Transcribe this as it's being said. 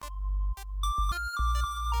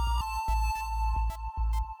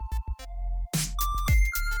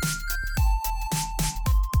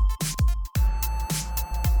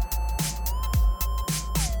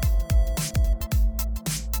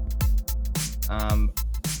Um,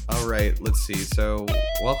 all right, let's see. So,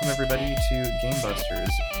 welcome everybody to Game Busters.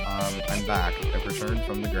 I'm back. I've returned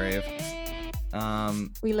from the grave.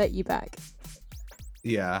 We let you back.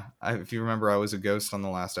 Yeah, if you remember, I was a ghost on the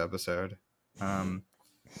last episode.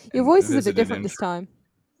 Your voice is a bit different this time.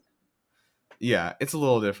 Yeah, it's a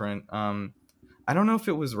little different. I don't know if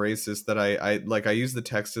it was racist that I used the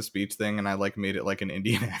text to speech thing and I made it like an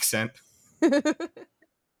Indian accent,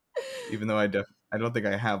 even though I don't think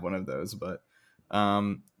I have one of those, but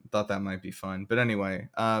thought that might be fun. But anyway,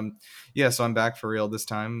 yeah, so I'm back for real this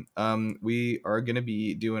time. We are gonna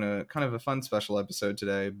be doing a kind of a fun special episode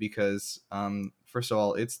today because first of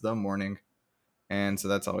all, it's the morning, and so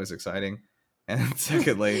that's always exciting. And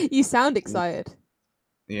secondly, you sound excited.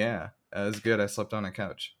 Yeah, it was good. I slept on a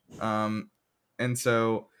couch. And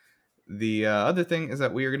so the other thing is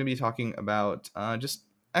that we are going to be talking about just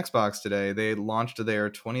Xbox today. They launched their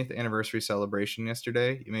 20th anniversary celebration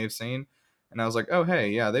yesterday. You may have seen, and I was like, oh hey,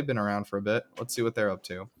 yeah, they've been around for a bit. Let's see what they're up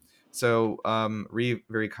to. So Ree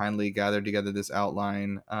very kindly gathered together this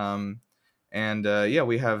outline. And yeah,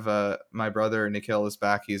 we have my brother Nikhil is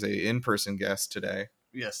back. He's a in-person guest today.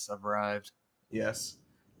 Yes, I've arrived. Yes.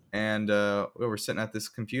 And we're sitting at this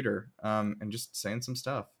computer and just saying some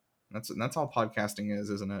stuff. That's all podcasting is,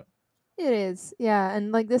 isn't it? It is, yeah.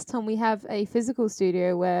 And like this time we have a physical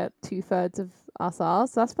studio where 2/3 of us are,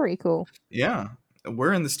 so that's pretty cool. Yeah,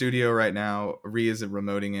 we're in the studio right now. Ree is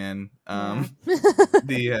remoting in.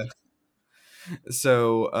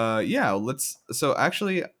 Yeah, let's. So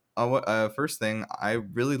actually, first thing, I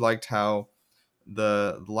really liked how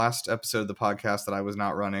the last episode of the podcast that I was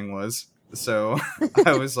not running was. So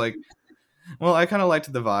I was like, well, I kind of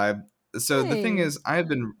liked the vibe. So the thing is, I have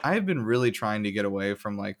been really trying to get away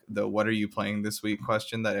from like the "what are you playing this week"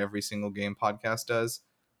 question that every single game podcast does.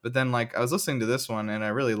 But then like I was listening to this one and I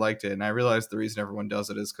really liked it, and I realized the reason everyone does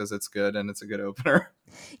it is because it's good and it's a good opener.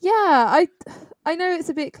 Yeah, I know it's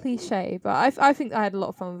a bit cliche, but I think I had a lot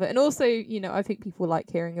of fun with it, and also I think people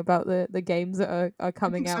like hearing about the games that are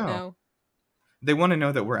coming out now. They want to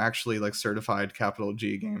know that we're actually like certified capital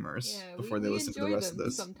G gamers before they listen to the rest of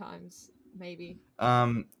this. Sometimes. Maybe.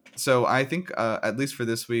 So I think at least for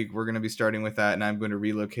this week we're going to be starting with that, and I'm going to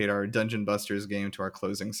relocate our Dungeon Busters game to our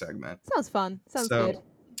closing segment. Sounds fun. Sounds good.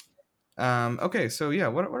 Okay, so yeah,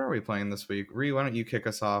 what are we playing this week? Ree, why don't you kick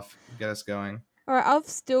us off, get us going? All right, I've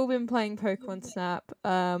still been playing Pokemon Snap.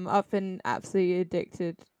 I've been absolutely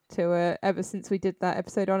addicted to it ever since we did that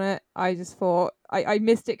episode on it. I just thought I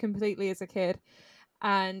missed it completely as a kid.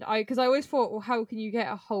 And because I always thought, well, how can you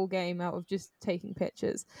get a whole game out of just taking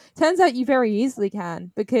pictures? Turns out you very easily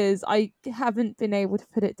can, because I haven't been able to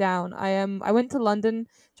put it down. I went to London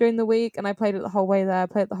during the week and I played it the whole way there,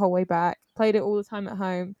 played it the whole way back, played it all the time at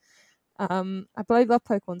home. I love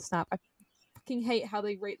Pokemon Snap. I fucking hate how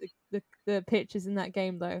they rate the pictures in that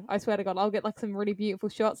game though. I swear to God, I'll get like some really beautiful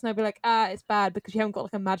shots and I'll be like, it's bad because you haven't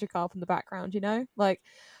got like a Magikarp in the background, Like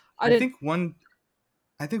I think one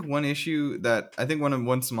issue that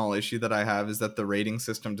one small issue that I have is that the rating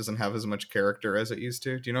system doesn't have as much character as it used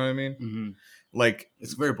to. Do you know what I mean? Mm-hmm. Like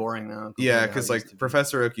it's very boring now. Yeah, because like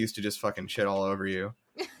Professor Oak used to just fucking shit all over you.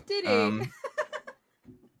 Did he?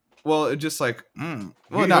 Well, it just like, well,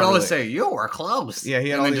 you not always really. say you were close. Yeah, he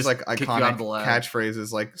had all these like iconic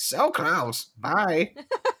catchphrases like "so close, bye."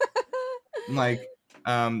 Like,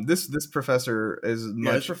 this professor is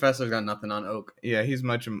much. This professor's got nothing on Oak. Yeah, he's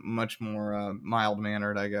much more mild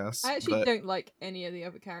mannered, I guess. I actually don't like any of the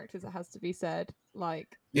other characters. It has to be said.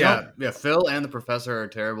 Like, yeah, Phil and the professor are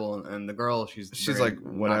terrible, and the girl, she's like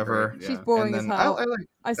whatever. She's boring as hell.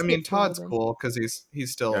 I mean, Todd's cool because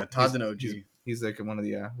he's still Todd's an OG. He's like one of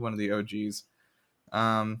the OGs.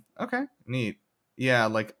 Okay, neat. Yeah,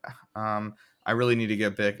 like I really need to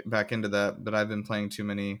get back into that, but I've been playing too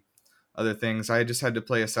many other things. I just had to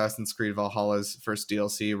play Assassin's Creed Valhalla's first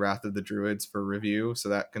DLC, Wrath of the Druids, for review, so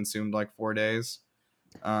that consumed like 4 days.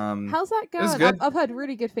 How's that going? I've heard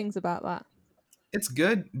really good things about that. It's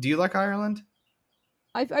good. Do you like Ireland?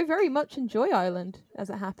 I very much enjoy Ireland,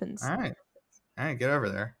 as it happens. All right, get over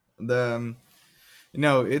there.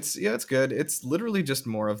 No, it's good. It's literally just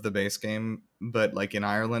more of the base game, but like in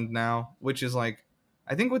Ireland now, which is like,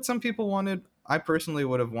 I think what some people wanted. I personally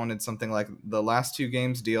would have wanted something like the last 2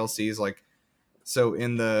 games DLCs. Like, so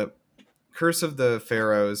in the Curse of the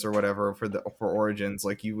Pharaohs or whatever for Origins,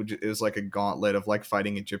 like it was like a gauntlet of like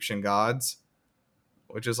fighting Egyptian gods,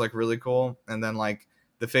 which is like really cool. And then like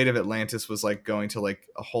the Fate of Atlantis was like going to like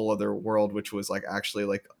a whole other world, which was like actually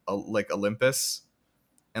like Olympus,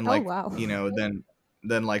 and like wow.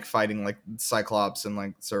 Then like fighting like Cyclops and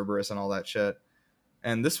like Cerberus and all that shit.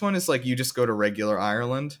 And this one is like you just go to regular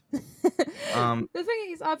Ireland. The thing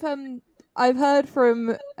is, I've heard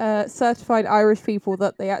from certified Irish people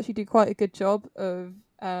that they actually do quite a good job of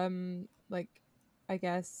like, I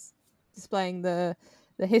guess, displaying the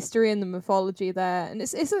history and the mythology there, and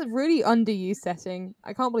it's a really underused setting.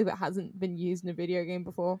 I can't believe it hasn't been used in a video game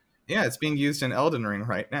before. Yeah, it's being used in Elden Ring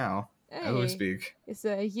right now as we Hey, speak. it's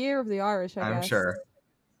a year of the Irish, I I'm guess. sure.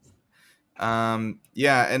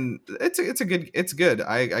 Yeah, and it's good.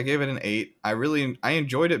 I gave it an 8. I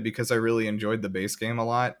enjoyed it because I really enjoyed the base game a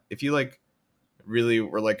lot. If you like really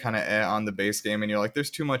were like kind of on the base game and you're like,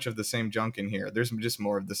 there's too much of the same junk in here, there's just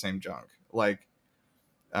more of the same junk. Like,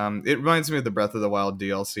 it reminds me of the Breath of the Wild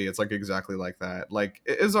DLC. It's like exactly like that. Like,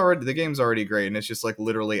 it is already, the game's already great, and it's just like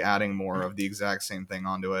literally adding more of the exact same thing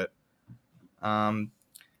onto it.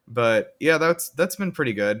 But yeah, that's been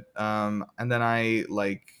pretty good. And then I'm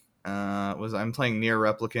playing Nier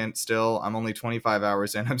Replicant still. I'm only 25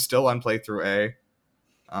 hours in. I'm still on playthrough A.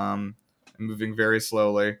 I'm moving very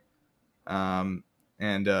slowly. And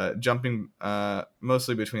jumping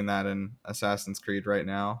mostly between that and Assassin's Creed right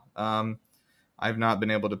now. I've not been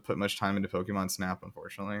able to put much time into Pokemon Snap,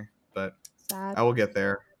 unfortunately, but Sad. I will get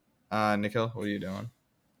there. Nikhil, what are you doing?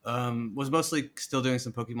 Was mostly still doing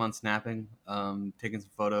some Pokemon snapping, taking some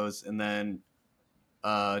photos, and then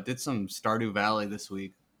did some Stardew Valley this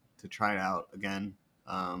week to try it out again.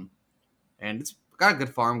 And it's got a good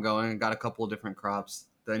farm going. Got a couple of different crops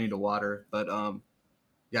that I need to water, but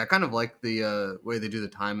yeah, I kind of like the way they do the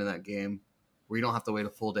time in that game, where you don't have to wait a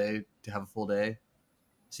full day to have a full day,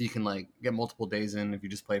 so you can like get multiple days in if you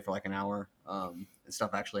just play for like an hour. And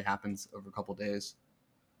stuff actually happens over a couple days.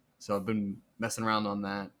 So I've been messing around on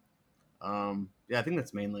that. Yeah, I think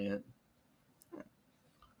that's mainly it.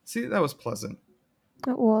 See, that was pleasant.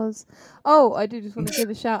 It was. Oh, I do just want to give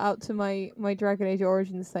a shout out to my Dragon Age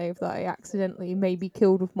Origins save that I accidentally maybe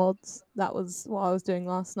killed with mods. That was what I was doing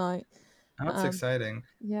last night. That's exciting.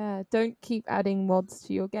 Yeah, don't keep adding mods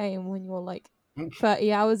to your game when you're like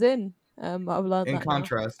 30 hours in. I've learned In that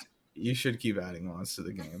contrast, you should keep adding mods to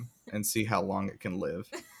the game and see how long it can live.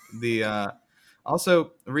 The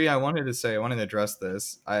also, Rhea, I wanted to address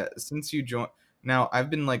this. Since you joined, now I've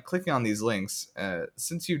been like clicking on these links.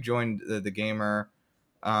 Since you joined the gamer,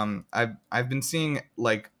 I've been seeing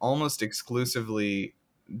like almost exclusively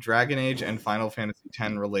Dragon Age and Final Fantasy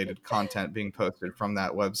X related content being posted from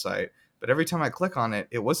that website. But every time I click on it,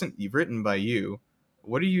 it wasn't written by you.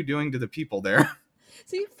 What are you doing to the people there?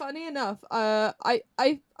 See, funny enough, I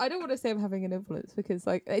don't want to say I'm having an influence because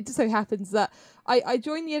like it just so happens that I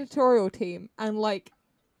joined the editorial team and like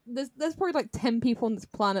there's probably like 10 people on this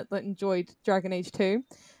planet that enjoyed Dragon Age 2,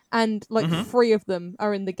 and like 3 of them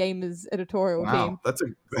are in the gamers editorial team. That's a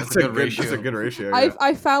good ratio. That's a good ratio. Yeah.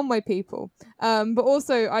 I found my people. But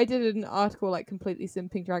also I did an article like completely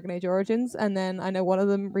simping Dragon Age Origins, and then I know one of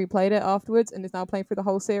them replayed it afterwards and is now playing through the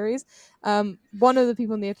whole series. One of the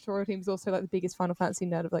people in the editorial team is also like the biggest Final Fantasy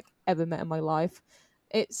nerd I've like ever met in my life.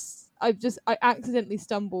 I accidentally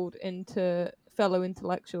stumbled into fellow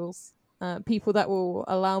intellectuals, people that will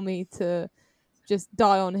allow me to just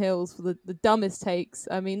die on hills for the dumbest takes.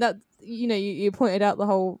 I mean, that you pointed out the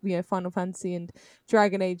whole Final Fantasy and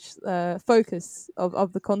Dragon Age focus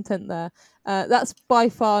of the content there. That's by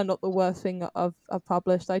far not the worst thing I've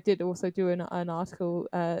published. I did also do an article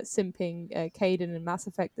simping Caden and Mass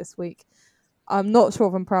Effect this week. I'm not sure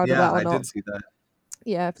if I'm proud of that or not. Yeah, I did see that.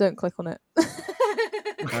 Yeah, don't click on it.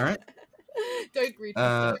 All right. Don't read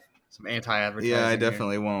stuff. Some anti-advertising. Yeah, I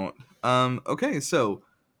definitely won't. Okay, so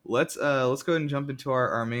let's go ahead and jump into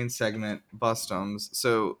our main segment, Bustums.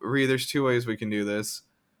 So, Rhea, there's 2 ways we can do this.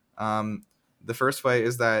 The first way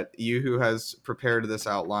is that you, who has prepared this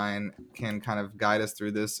outline, can kind of guide us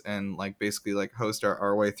through this and like basically like host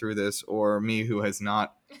our way through this, or me, who has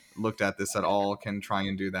not looked at this at all, can try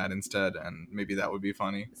and do that instead, and maybe that would be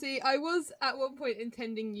funny. See, I was at one point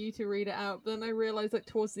intending you to read it out, but then I realized that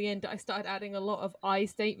towards the end I started adding a lot of I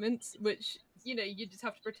statements, which you just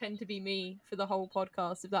have to pretend to be me for the whole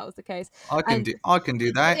podcast if that was the case. I can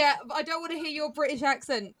do that. Yeah, but I don't want to hear your British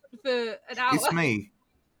accent for an hour. It's me.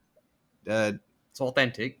 It's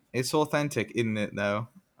authentic. It's authentic, isn't it? Though.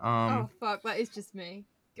 Oh fuck, that is just me.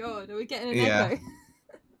 God, are we getting an echo?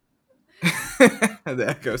 The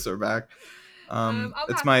echoes are back.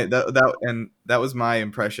 It's my that was my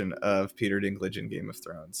impression of Peter Dinklage in Game of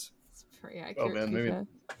Thrones. It's pretty accurate. Oh man, maybe.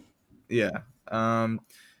 Yeah.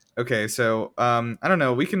 Okay, so I don't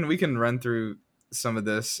know. We can run through some of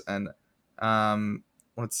this and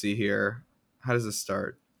let's see here. How does this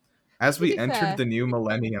start? As we entered the new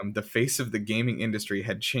millennium, the face of the gaming industry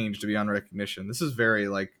had changed beyond recognition. This is very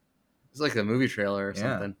like it's like a movie trailer or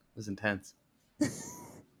something. It was intense.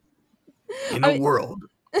 In a world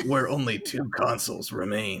where only 2 consoles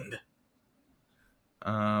remained,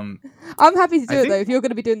 Um, I'm happy to do I it though. think If you're going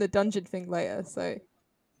to be doing the dungeon thing later, so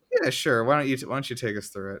yeah, sure. Why don't you take us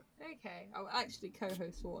through it? okay, I'll actually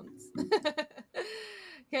co-host for once.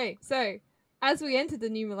 Okay, so as we entered the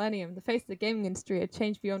new millennium, the face of the gaming industry had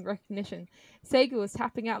changed beyond recognition. Sega was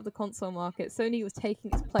tapping out of the console market, Sony was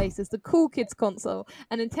taking its place as the cool kids console,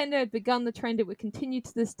 and Nintendo had begun the trend it would continue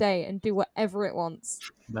to this day and do whatever it wants.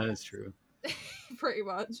 That is true. Pretty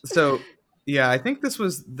much. So yeah, I think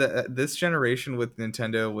this generation with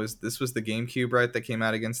Nintendo was the GameCube, right? That came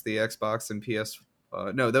out against the Xbox and PS.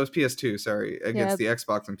 No, that was PS2. Sorry, Yeah, against the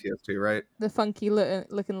Xbox and PS2, right? the funky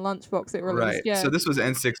looking lunchbox it released. Right. Yeah. So this was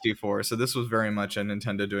N64. So this was very much a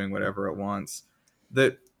Nintendo doing whatever it wants.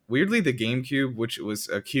 That weirdly, the GameCube, which was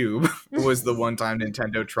a cube, was the one time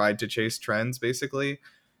Nintendo tried to chase trends, basically,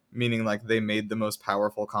 meaning like they made the most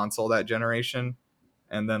powerful console that generation,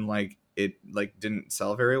 and then like it like didn't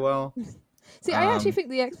sell very well. See, I actually Um, think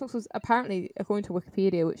the Xbox was apparently, according to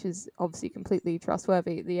Wikipedia, which is obviously completely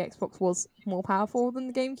trustworthy, the Xbox was more powerful than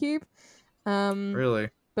the GameCube. really,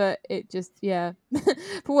 But it just, yeah,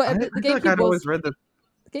 for whatever the I feel like I'd always read the.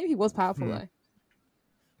 the GameCube was powerful Hmm, though.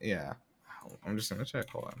 yeah, I'm just gonna check.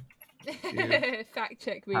 Hold on. Fact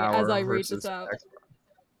check me as Power I read versus this out. Xbox.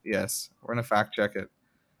 Yes, we're gonna fact check it.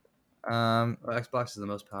 Xbox is the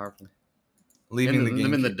most powerful. Leaving the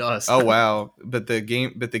them in the GameCube. dust. Oh wow, but the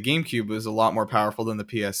GameCube was a lot more powerful than the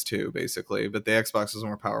PS2, basically. But the Xbox was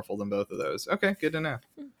more powerful than both of those. Okay, good to know.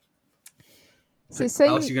 So Alex,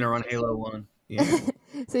 Sony, you gonna run Halo 1? Yeah.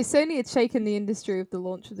 so Sony had shaken the industry with the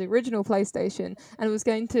launch of the original PlayStation and was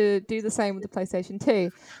going to do the same with the PlayStation 2.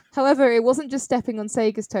 However, it wasn't just stepping on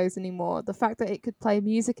Sega's toes anymore. The fact that it could play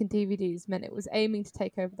music and DVDs meant it was aiming to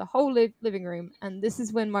take over the whole living room, and this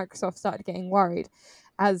is when Microsoft started getting worried,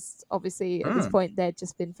 as obviously at this Hmm. point they'd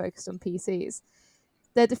just been focused on PCs.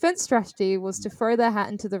 Their defense strategy was to throw their hat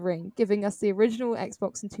into the ring, giving us the original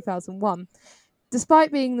Xbox in 2001.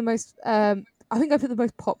 Despite being the most, I think I put the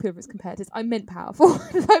most popular of its competitors. I meant powerful.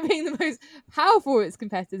 Despite being the most powerful of its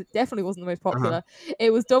competitors, it definitely wasn't the most popular.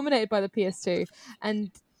 It was dominated by the PS2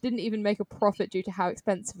 and didn't even make a profit due to how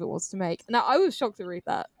expensive it was to make. Now I was shocked to read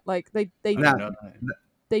that. Like I Now, didn't know that.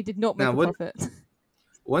 they did not make now a what? profit.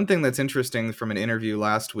 One thing that's interesting from an interview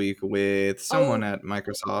last week with someone Oh, at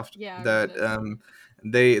Microsoft yeah, I that remember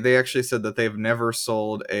this. they actually said that they've never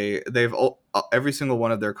sold every single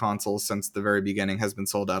one of their consoles since the very beginning has been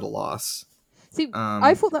sold at a loss. See,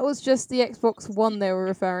 I Um, thought that was just the Xbox One they were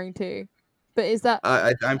referring to. But is that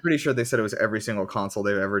I'm pretty sure they said it was every single console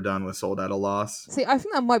they've ever done was sold at a loss. See, I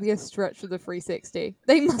think that might be a stretch for the 360.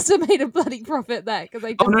 They must have made a bloody profit there because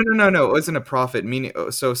they Oh just. no! It wasn't a profit. Meaning,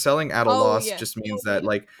 so selling at a Oh loss yeah, just means that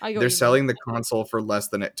like I get what they're you mean. selling the console for less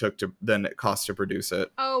than it cost to produce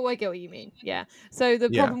it. Oh, I get what you mean. Yeah. So the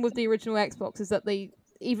Yeah. problem with the original Xbox is that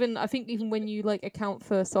I think even when you like account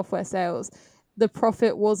for software sales, the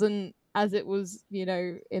profit wasn't as it was,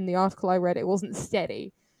 in the article I read, it wasn't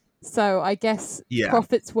steady. So I guess Yeah.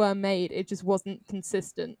 profits were made, it just wasn't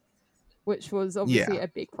consistent, which was obviously a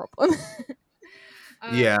big problem.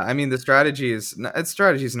 Yeah, I mean the strategy is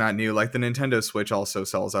not new. Like the Nintendo Switch also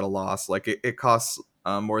sells at a loss. Like it costs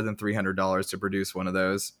more than $300 to produce one of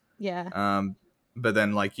those. Yeah. But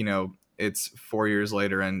then like it's 4 years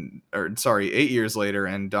later 8 years later,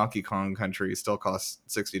 and Donkey Kong Country still costs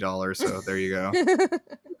 $60. So there you go.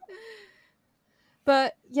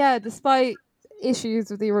 But yeah, despite issues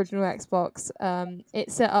with the original Xbox,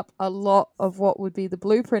 it set up a lot of what would be the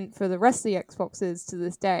blueprint for the rest of the Xboxes to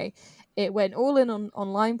this day. It went all in on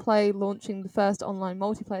online play, launching the first online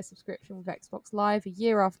multiplayer subscription with Xbox Live a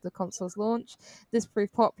year after the console's launch. This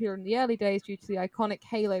proved popular in the early days due to the iconic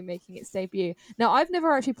Halo making its debut. Now, I've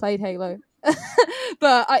never actually played Halo,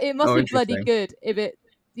 but it must be bloody Interesting. good if it,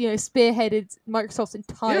 spearheaded Microsoft's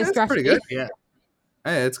entire Yeah, it's strategy. pretty good. Yeah,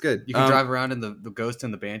 Hey, it's good. you can drive around in the Ghost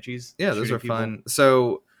and the Banshees. Yeah, those shooting are people. fun.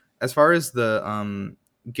 So as far as the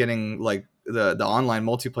getting like the online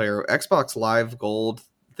multiplayer, Xbox Live Gold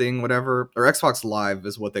thing, whatever, or Xbox Live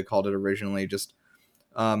is what they called it originally, just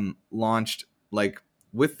launched like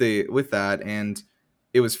with that, and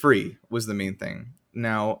it was free was the main thing.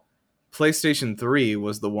 Now PlayStation 3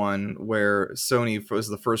 was the one where Sony was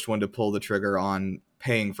the first one to pull the trigger on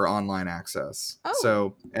paying for online access. Oh,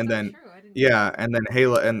 So and then true. I didn't yeah, and then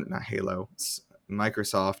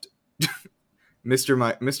Microsoft,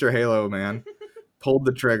 Mr. Halo man pulled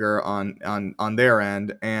the trigger on their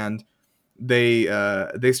end, and they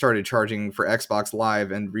started charging for Xbox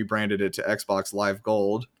Live and rebranded it to Xbox Live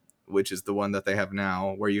Gold, which is the one that they have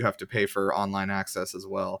now, where you have to pay for online access as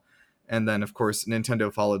well. And then of course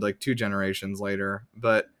Nintendo followed like 2 generations later.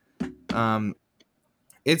 But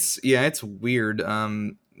it's weird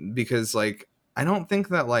because like I don't think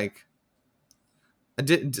that like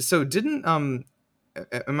didn't am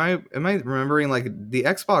I remembering like the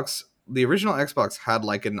original Xbox had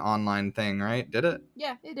like an online thing, right? Did it?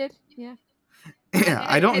 Yeah, it did. Yeah. Yeah,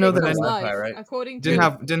 I It don't had know that Xbox any Wi-Fi, Live, right? according didn't to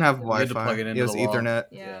have You had to Wi-Fi. plug it It into was the wall. Ethernet.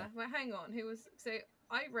 yeah. Well, hang on. Who was so?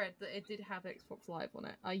 I read that it did have Xbox Live on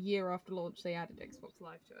it. A year after launch, they added Xbox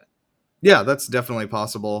Live to it. Yeah, that's definitely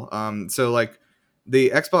possible. So like the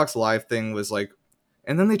Xbox Live thing was like,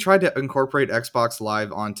 and then they tried to incorporate Xbox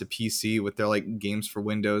Live onto PC with their like games for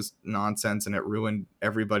Windows nonsense, and it ruined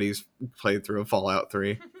everybody's playthrough of Fallout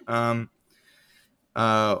 3.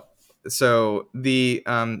 Uh, so the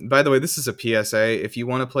by the way, this is a PSA. If you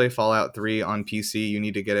want to play Fallout 3 on PC, you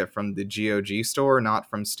need to get it from the GOG store, not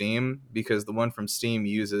from Steam, because the one from Steam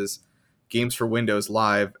uses Games for Windows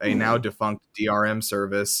Live, a now defunct DRM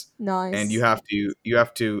service, and Nice. you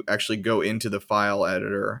have to actually go into the file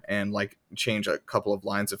editor and like change a couple of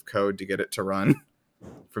lines of code to get it to run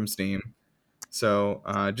from Steam. So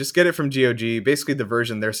just get it from GOG. Basically, the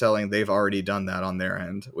version they're selling, they've already done that on their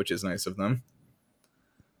end, which is nice of them.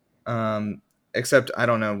 Except I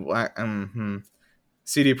don't know.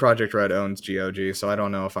 CD Projekt Red owns GOG, so I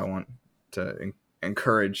don't know if I want to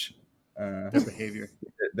encourage Their behavior.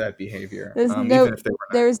 that behavior. There's Even if they were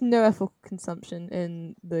there is no ethical consumption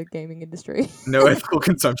in the gaming industry. no ethical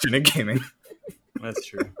consumption in gaming. That's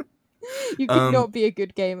true. You could not be a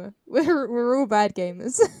good gamer. We're all bad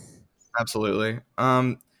gamers. Absolutely.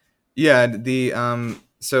 Yeah.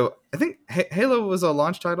 So I think Halo was a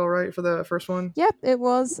launch title, right, for the first one? Yep, it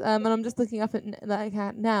was. And I'm just looking up at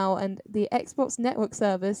that now, and the Xbox Network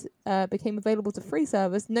service became available to free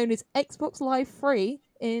service known as Xbox Live Free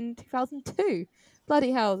in 2002.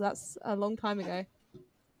 Bloody hell, that's a long time ago.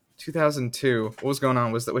 2002. What was going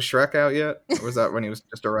on? Was Shrek out yet? Or was that when he was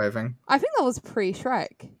just arriving? I think that was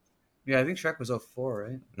pre-Shrek. Yeah, I think Shrek was 04,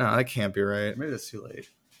 right? No, that can't be right. Maybe that's too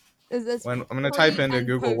late. I'm going to type into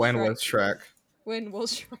Google when was Shrek. When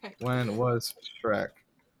was Shrek? When was Shrek?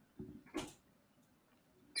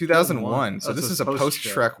 2001. So this is a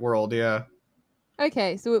post-Shrek world, yeah.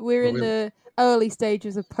 Okay, so we're in the early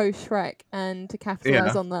stages of post-Shrek, and to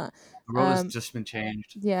capitalize on that, the world has just been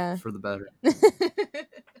changed. Yeah, for the better.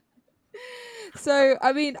 So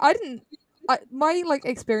I mean, my like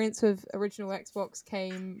experience with original Xbox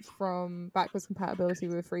came from backwards compatibility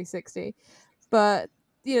with 360, but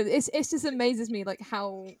you know, it just amazes me like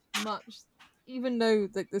how much, even though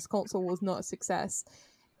like this console was not a success,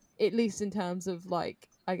 at least in terms of like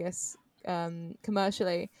I guess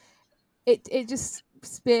commercially, it just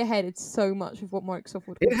spearheaded so much of what Microsoft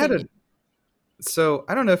would. It had so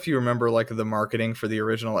I don't know if you remember like the marketing for the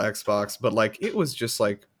original Xbox, but like it was just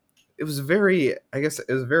like it was very, I guess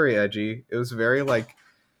it was very edgy. It was very like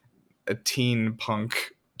a teen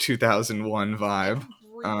punk 2001 vibe.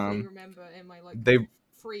 I briefly remember in my like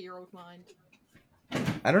 3-year-old mind.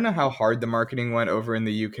 I don't know how hard the marketing went over in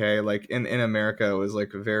the UK. Like in America, it was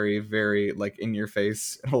like very, very like in your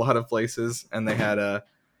face in a lot of places, and they had a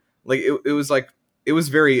like it was like it was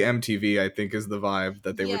very MTV. I think is the vibe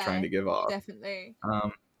that they were trying to give off. Definitely.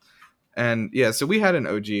 And yeah, so we had an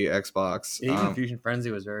OG Xbox. Even Fusion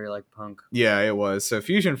Frenzy was very like punk. Yeah, it was. So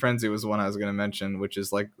Fusion Frenzy was one I was going to mention, which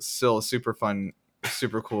is like still a super fun,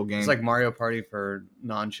 super cool game. It's like Mario Party for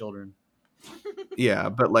non-children. Yeah,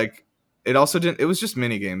 but like it also didn't. It was just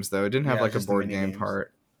mini games though. It didn't have like a board game games.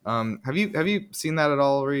 part. Have you seen that at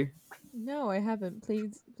all, Ree? No, I haven't.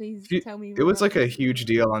 Please tell me. It was like a huge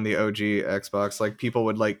deal on the OG Xbox. Like people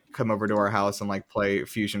would like come over to our house and like play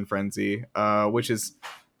Fusion Frenzy, which is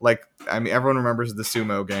like, I mean, everyone remembers the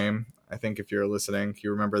sumo game. I think if you're listening, you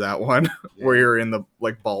remember that one where you're in the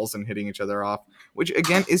like balls and hitting each other off, which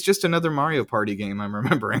again is just another Mario Party game. I'm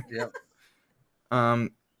remembering. Yep.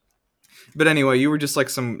 But anyway, you were just like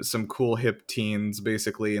some cool hip teens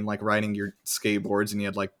basically, and like riding your skateboards, and you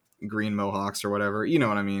had like green mohawks or whatever. You know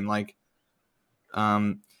what I mean? Like,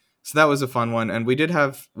 so that was a fun one, and we had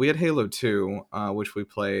Halo 2, which we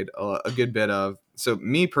played a good bit of. So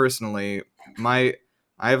me personally,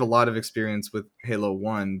 I have a lot of experience with Halo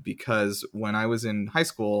 1 because when I was in high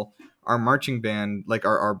school, our marching band, like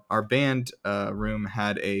our band room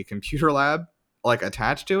had a computer lab like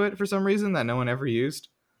attached to it for some reason that no one ever used.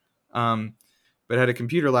 But it had a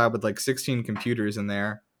computer lab with like 16 computers in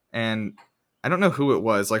there, and I don't know who it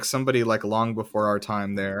was, like somebody like long before our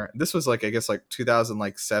time there. This was like I guess like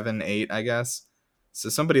 2007, 8, I guess. So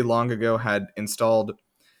somebody long ago had installed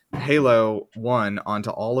Halo 1 onto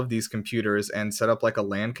all of these computers and set up like a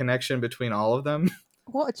LAN connection between all of them.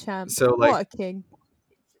 What a champ. So like what a king.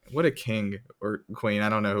 What a king or queen, I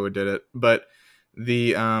don't know who did it, but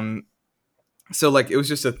the So like it was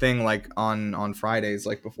just a thing like on Fridays,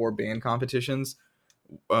 like before band competitions,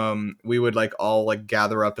 we would like all like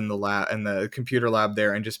gather up in the computer lab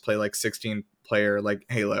there and just play like 16 player like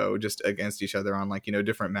Halo just against each other on like, you know,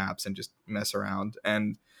 different maps and just mess around.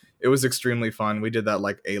 And it was extremely fun. We did that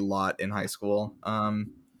like a lot in high school.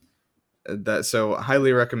 That so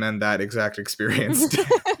highly recommend that exact experience.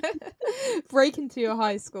 Break into your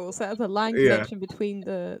high school, set up a LAN Yeah. connection between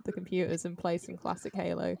the computers, and play some classic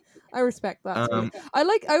Halo. I respect that too. Um, I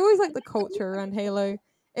always like the culture around Halo.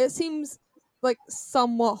 It seems like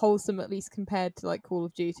somewhat wholesome, at least compared to like Call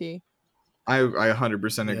of Duty. I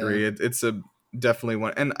 100% agree. Yeah. It's a definitely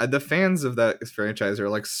one, and the fans of that franchise are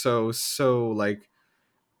like so like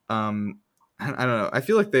I don't know. I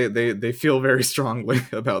feel like they feel very strongly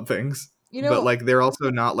about things, You know but what? like they're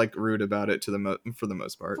also not like rude about it for the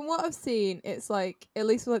most part. From what I've seen, it's like, at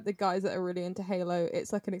least for like the guys that are really into Halo,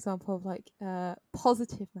 it's like an example of like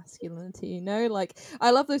positive masculinity, you know? Like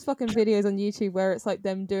I love those fucking videos on YouTube where it's like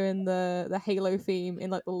them doing the Halo theme in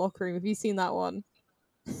like the locker room. Have you seen that one?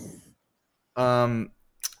 I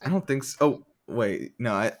don't think so. Oh wait,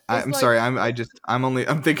 no, I'm like- sorry.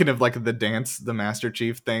 I'm thinking of like the dance, the Master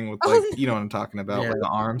Chief thing with Oh, like, no. you know what I'm talking about, Yeah. like the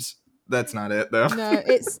arms. That's not it though. No,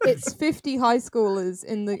 it's 50 high schoolers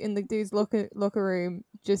in the dude's locker room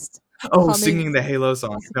just Oh, humming. singing the Halo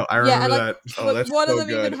song. No, I Yeah, remember and, like, that. Oh, Like, that's one so of them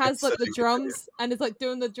even good. has It's like such the a good drums and is like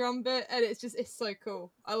doing the drum bit, and it's so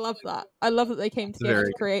cool. I love that. I love that they came together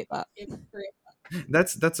Very to create that.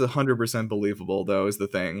 That's 100% believable though, is the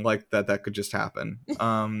thing, like that could just happen.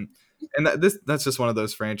 And that's just one of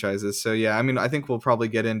those franchises. So yeah, I mean, I think we'll probably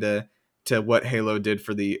get into what Halo did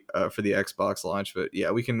for the Xbox launch, but yeah,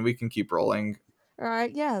 we can keep rolling. All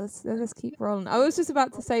right, yeah, let's keep rolling. I was just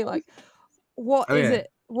about to say, like, what Oh, is yeah. it?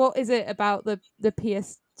 What is it about the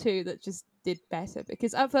PS2 that just did better?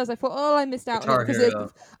 Because at first I thought, oh, I missed out on Guitar it because Hero.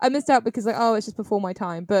 I missed out because like, oh, it's just before my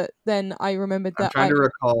time. But then I remembered I'm that trying to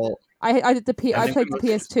recall. I did I I think played the the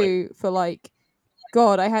PS2 for like,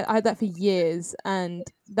 God, I had that for years, and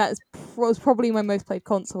was probably my most played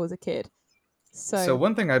console as a kid. So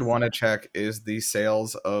one thing I'd want to check is the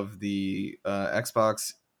sales of the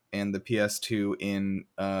Xbox and the PS2 in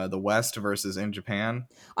the West versus in Japan.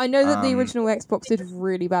 I know that the original Xbox did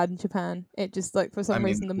really bad in Japan. It just like for some I mean,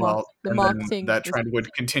 reason the and then marketing that was- trend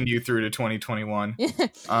would continue through to 2021. Yeah.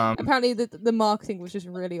 Um, Apparently the marketing was just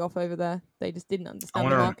really off over there. They just didn't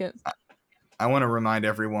understand the market. I want to remind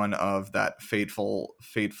everyone of that fateful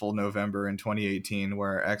November in 2018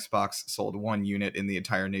 where Xbox sold 1 unit in the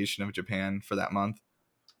entire nation of Japan for that month.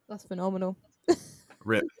 That's phenomenal.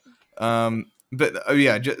 Rip. But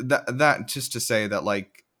yeah, that just to say that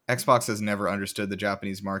like Xbox has never understood the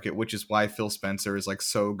Japanese market, which is why Phil Spencer is like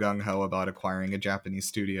so gung ho about acquiring a Japanese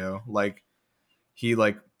studio. Like he's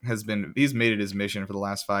made it his mission for the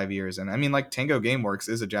last 5 years, and I mean like Tango Gameworks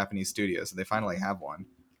is a Japanese studio, so they finally have one.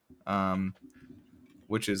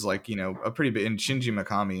 Which is like, you know, a pretty big, and Shinji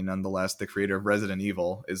Mikami, nonetheless, the creator of Resident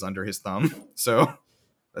Evil, is under his thumb. So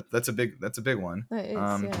that's a big one. That is,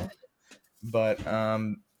 yeah. But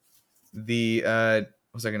the what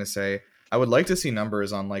was I gonna say? I would like to see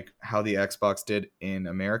numbers on like how the Xbox did in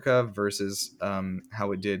America versus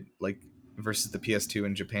how it did like versus the PS2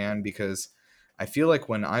 in Japan, because I feel like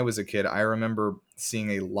when I was a kid, I remember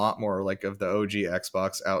seeing a lot more like of the OG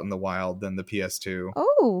Xbox out in the wild than the PS2.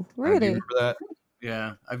 Oh, Do you really? remember that?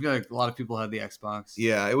 Yeah, I feel like a lot of people had the Xbox.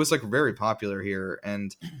 Yeah, it was like very popular here,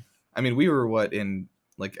 and I mean, we were in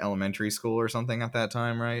like elementary school or something at that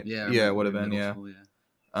time, right? Yeah, it would have been, yeah. School,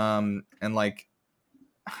 yeah. And like,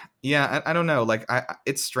 yeah, I don't know, like,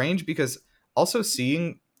 it's strange because also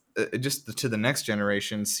seeing just to the next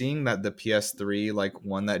generation, seeing that the PS3 like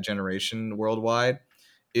won that generation worldwide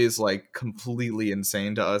is like completely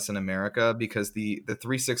insane to us in America, because the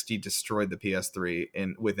 360 destroyed the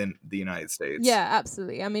PS3 within the United States. Yeah,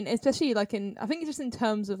 absolutely. I mean, especially like I think just in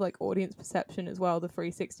terms of like audience perception as well, the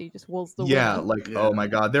 360 just was the winner. Like, oh my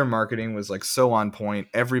god, their marketing was like so on point.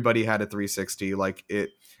 Everybody had a 360, like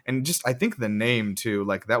it, and just I think the name too,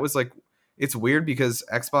 like that was like, it's weird because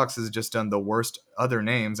Xbox has just done the worst other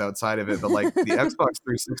names outside of it, but like the Xbox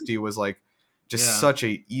 360 was like just such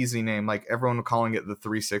a easy name, like everyone calling it the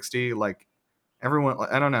 360, like everyone,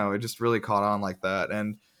 I don't know, it just really caught on like that.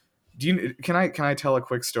 And can I tell a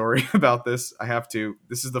quick story about this? I have to.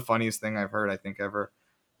 This is the funniest thing I've heard, I think, ever,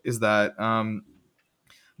 is that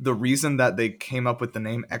the reason that they came up with the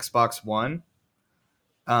name Xbox One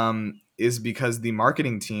is because the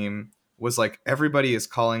marketing team was like, everybody is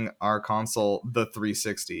calling our console the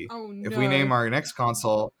 360. Oh, no. If we name our next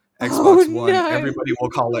console Xbox One, everybody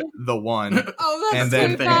will call it the One. Oh, that's and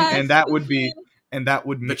then so bad. and that would be and that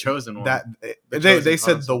would The chosen one. that The they chosen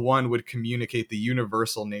said console. the one would communicate the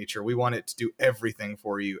universal nature. We want it to do everything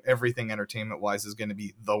for you. Everything entertainment wise is going to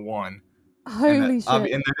be the one. Holy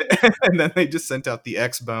shit. And then they just sent out the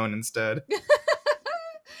X-Bone instead.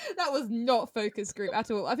 That was not focus group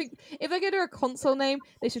at all. I think if they're going to do a console name,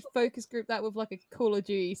 they should focus group that with like a Call of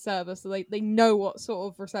Duty server, so they know what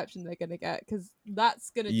sort of reception they're going to get, because that's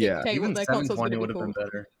going to Yeah. dictate Even what their console's going 720 to be would have called. been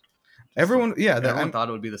better. Everyone, yeah, Everyone thought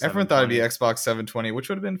it would be the 720. everyone thought it'd be Xbox 720, which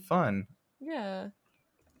would have been fun. Yeah.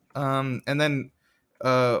 And then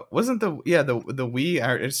wasn't the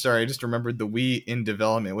Wii, sorry, I just remembered the Wii in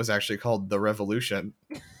development was actually called the Revolution,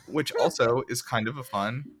 which also is kind of a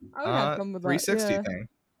fun I would have fun with that. 360 Yeah. thing.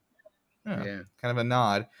 Yeah. Kind of a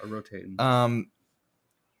nod. A rotating.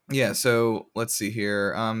 Yeah, so let's see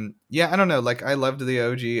here. Yeah, I don't know, like I loved the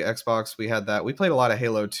OG Xbox. We had that. We played a lot of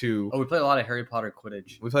Halo 2. Oh, we played a lot of Harry Potter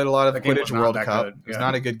Quidditch. We played a lot of That game was Quidditch not World that Cup. good. It was Yeah.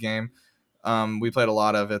 not a good game. We played a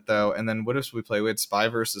lot of it though. And then what else did we play? We had Spy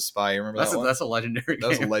versus Spy. You remember that one? That's a legendary That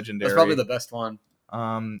was game. a legendary. That's probably the best one.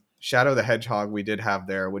 Shadow the Hedgehog we did have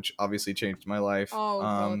there, which obviously changed my life. Oh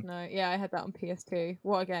god, no. Yeah, I had that on PS2.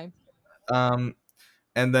 What a game.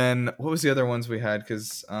 And then what was the other ones we had?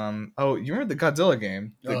 Because you remember the Godzilla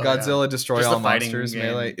game, the Oh, Godzilla Destroy Just All the fighting Monsters game.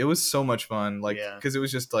 Melee. It was so much fun, like Yeah. because it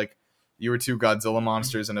was just like you were two Godzilla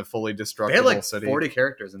monsters in a fully They destructible had like city. 40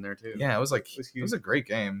 characters in there too. Yeah, it was like It was it was huge. a great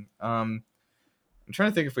game. I'm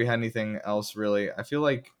trying to think if we had anything else really. I feel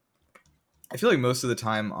like most of the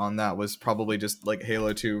time on that was probably just like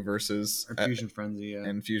Halo 2 versus Or Fusion Frenzy. Yeah.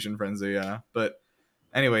 and Fusion Frenzy, yeah. But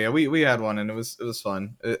anyway, yeah, we had one and it was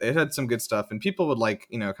fun. It had some good stuff and people would like,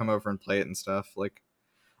 come over and play it and stuff. Like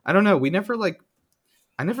I don't know,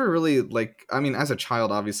 I never really like, I mean, as a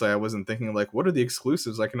child obviously I wasn't thinking like what are the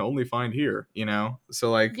exclusives I can only find here,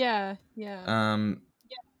 So like Yeah.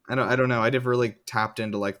 I don't know. I never really tapped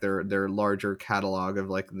into like their larger catalog of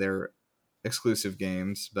like their exclusive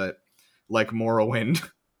games, but like Morrowind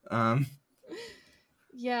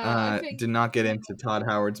Yeah, I think did not get into Todd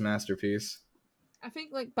Howard's masterpiece. I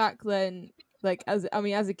think like back then, like as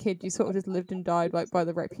a kid, you sort of just lived and died like by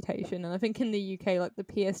the reputation. And I think in the UK, like the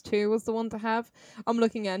PS2 was the one to have. I'm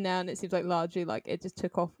looking at it now, and it seems like largely like it just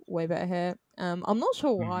took off way better here. I'm not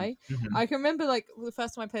sure why. Mhm. I can remember like the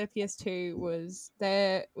first time I played a PS2 was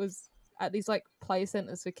at these like play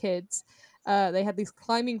centers for kids. They had these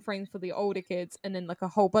climbing frames for the older kids, and then like a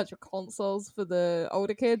whole bunch of consoles for the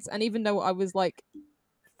older kids. And even though I was like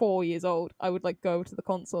 4 years old, I would like go to the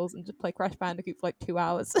consoles and just play Crash Bandicoot for like 2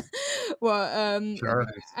 hours. Sure.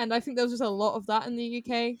 And I think there was just a lot of that in the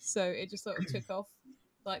UK, so it just sort of took off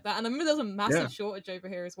like that. And I remember there was a massive Yeah. shortage over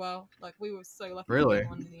here as well. Like we were so lucky to Really? get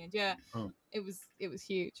one in the end. Yeah, Oh. it was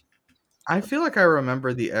huge. I feel like I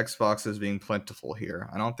remember the Xboxes being plentiful here.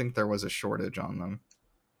 I don't think there was a shortage on them.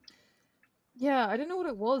 Yeah, I don't know what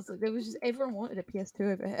it was. Like there was just everyone wanted a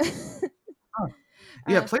PS2 over here.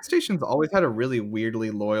 Yeah, Uh, PlayStation's always had a really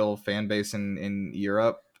weirdly loyal fan base in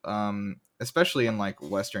Europe, especially in like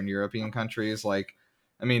Western European countries. Like,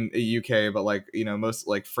 I mean, UK, but like most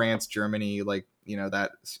like France, Germany, like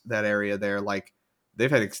that area there. Like, they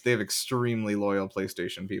have extremely loyal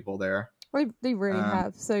PlayStation people there. They really Um,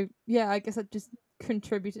 have. So yeah, I guess that just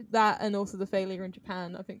contributed that, and also the failure in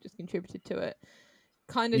Japan. I think just contributed to it.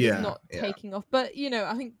 Kind of Yeah, just not yeah. taking off. But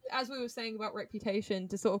I think as we were saying about reputation,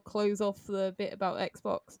 to sort of close off the bit about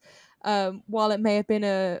Xbox, while it may have been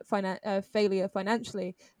a failure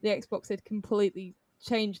financially, the Xbox had completely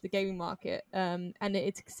changed the gaming market, and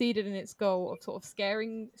it succeeded in its goal of sort of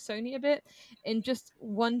scaring Sony a bit. In just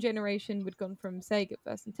one generation, we'd gone from Sega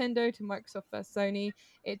versus Nintendo to Microsoft versus Sony.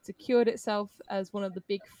 It secured itself as one of the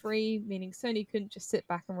big three, meaning Sony couldn't just sit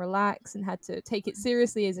back and relax and had to take it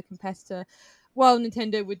seriously as a competitor. While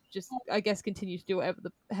Nintendo would just, I guess, continue to do whatever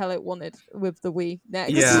the hell it wanted with the Wii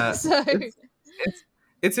next. Yeah, So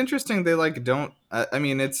It's interesting they like don't. I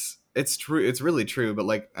mean, it's true. It's really true. But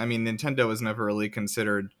like, I mean, Nintendo was never really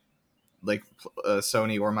considered like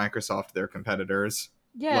Sony or Microsoft their competitors.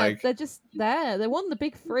 yeah, like- they're just there. They're one of the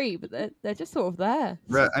big three, but they're just sort of there.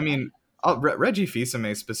 I mean, Reggie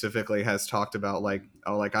Fils-Aimé specifically has talked about like,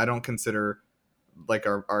 I don't consider like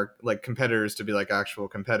our like competitors to be like actual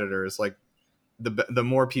competitors. Like the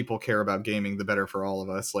more people care about gaming, the better for all of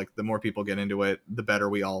us. Like the more people get into it, the better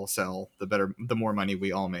we all sell, the more money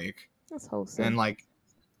we all make. That's wholesome. And like,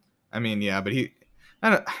 I mean, yeah, but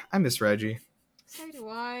I miss Reggie. So do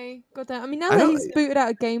I. God damn. I mean, now I that don't- he's booted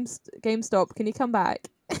out of GameStop, can he come back?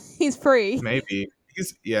 He's free. Maybe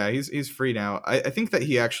he's free now. I think that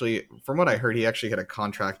he actually, from what I heard, he actually had a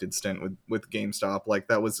contracted stint with GameStop. Like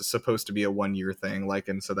that was supposed to be a 1 year thing. Like,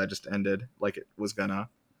 and so that just ended like it was gonna.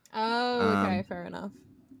 Oh, okay, fair enough.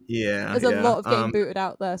 Yeah, There's a yeah. lot of getting booted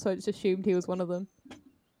out there, so I just assumed he was one of them.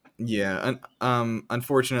 Yeah, and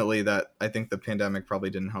unfortunately, that I think the pandemic probably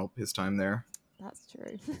didn't help his time there. That's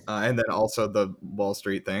true. And then also the Wall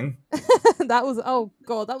Street thing. That was, oh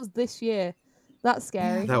god, that was this year. That's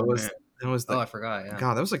scary. That was man. that was Oh, like, I forgot. Yeah.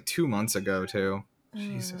 God, that was like 2 months ago too. Oh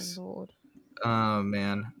Jesus. lord. Oh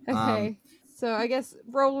man. Okay, so I guess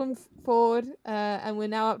rolling forward, and we're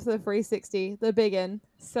now up to the 360, the big one.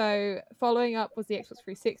 So following up was the Xbox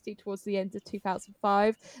 360 towards the end of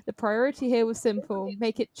 2005. The priority here was simple: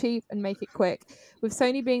 make it cheap and make it quick. With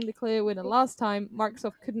Sony being the clear winner last time,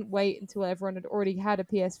 Microsoft couldn't wait until everyone had already had a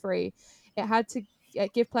PS3. It had to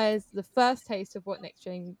give players the first taste of what next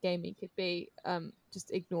gen gaming could be.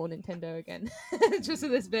 Just ignore Nintendo again, just for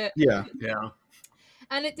this bit. Yeah. Yeah.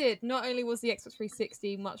 And it did. Not only was the Xbox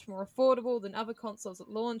 360 much more affordable than other consoles at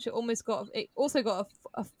launch, it also got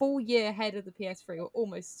a full year ahead of the PS3, or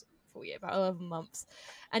almost a full year, about 11 months.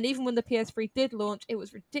 And even when the PS3 did launch, it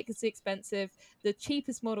was ridiculously expensive. The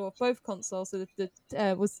cheapest model of both consoles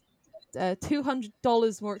was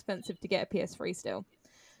 $200 more expensive to get a PS3 still.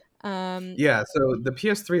 Yeah, so the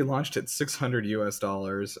PS3 launched at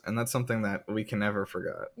 $600, and that's something that we can never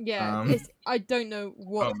forget. Yeah, I don't know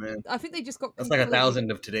what. Oh man, I think they just got that's like completely-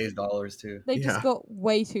 1,000 of today's dollars too. They just Yeah. got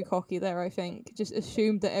way too cocky there, I think. Just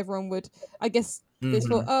assumed that everyone would. I guess they Mhm.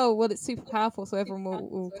 thought, oh, well, it's super powerful, so everyone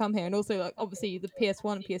will come here. And also, like, obviously, the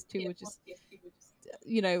PS1 and PS2 were just,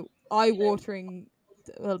 eye-watering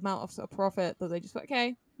amount of profit that they just went,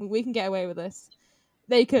 okay, we can get away with this.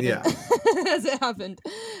 They couldn't, Yeah. as it happened.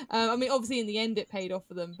 I mean, obviously, in the end, it paid off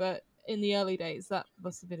for them, but in the early days, that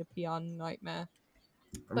must have been a PR nightmare.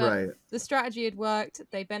 But Right. the strategy had worked.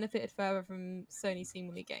 They benefited further from Sony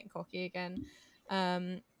seemingly getting cocky again.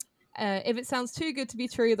 If it sounds too good to be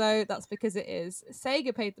true, though, that's because it is.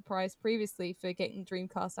 Sega paid the price previously for getting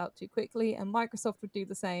Dreamcast out too quickly, and Microsoft would do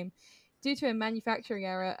the same. Due to a manufacturing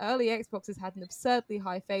error, early Xboxes had an absurdly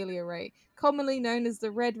high failure rate, commonly known as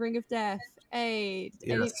the Red Ring of Death. Hey,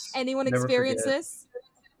 Yes. anyone Never experience forget. this?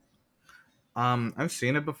 I've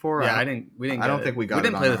seen it before. Yeah, We didn't think we got We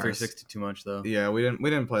didn't it play on the ours. 360 too much though. Yeah, we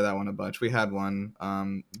didn't play that one a bunch. We had one,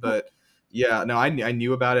 but yeah, no, I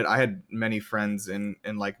knew about it. I had many friends in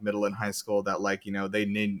like middle and high school that, like, they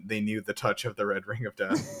knew the touch of the Red Ring of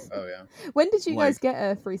Death. Oh yeah, When did you guys Like- get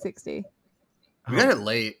a 360? we got it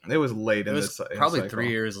late. It was late It in was this probably cycle. 3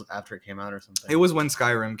 years after it came out or something. It was when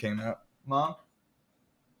Skyrim came out. Mom,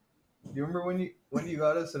 do you remember when you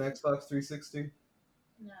got us an Xbox 360?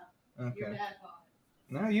 No. Okay. Your dad bought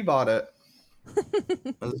No, you bought it.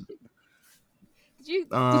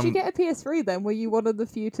 Did you get a PS3 then? Were you one of the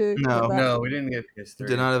few to get No. that? No, we didn't get PS3.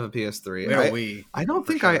 Did not have a PS3. We had a Wii. I don't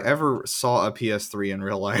for think I sure. ever saw a PS3 in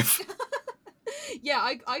real life. Yeah,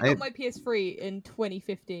 I got my PS3 in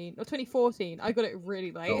 2015 or 2014. I got it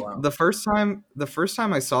really late. Oh wow. The first time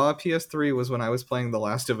I saw a PS3 was when I was playing The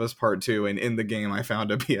Last of Us Part 2, and in the game I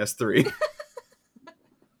found a PS3.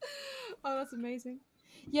 Oh, that's amazing.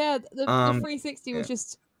 Yeah, the 360 was yeah.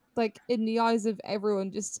 just like in the eyes of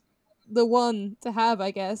everyone, just the one to have,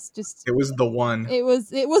 I guess. Just It was the one. it was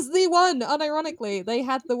the one. Unironically, they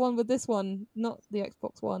had the one with this one, not the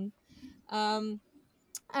Xbox One.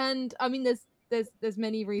 And I mean, there's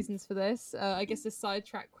many reasons for this. I guess to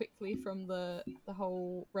sidetrack quickly from the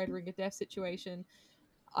whole Red Ring of Death situation,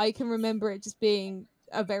 I can remember it just being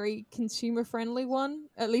a very consumer friendly one,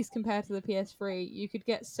 at least compared to the PS3. You could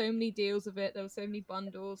get so many deals of it. There were so many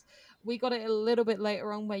bundles. We got it a little bit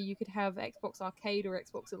later on where you could have Xbox Arcade or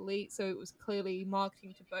Xbox Elite, so it was clearly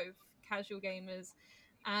marketing to both casual gamers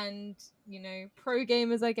and pro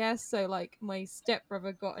gamers, I guess. So like my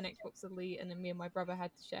stepbrother got an Xbox Elite, and then me and my brother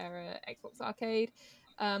had to share a Xbox Arcade.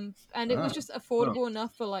 And it was just affordable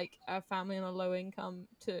enough for like a family on a low income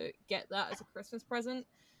to get that as a Christmas present.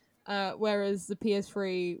 Whereas the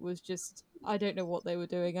PS3 was just, I don't know what they were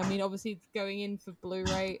doing. I mean, obviously going in for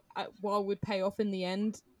Blu-ray, while would pay off in the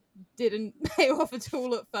end, didn't pay off at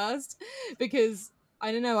all at first, because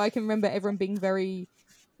I don't know, I can remember everyone being very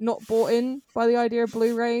not bought in by the idea of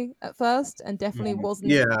Blu-ray at first, and definitely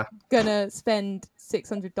wasn't gonna spend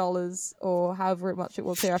 $600 or however much it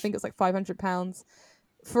was here. I think it's like £500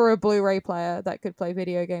 for a Blu-ray player that could play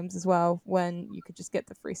video games as well, when you could just get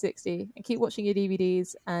the 360 and keep watching your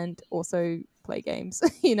DVDs and also play games.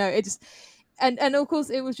 It just and of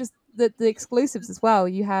course it was just the exclusives as well.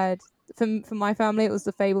 You had, for my family, it was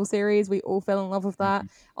the Fable series. We all fell in love with that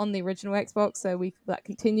on the original Xbox, so that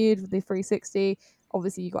continued with the 360.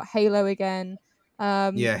 Obviously, you got Halo again.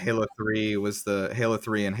 Halo 3 was the Halo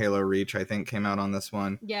 3 and Halo Reach, I think, came out on this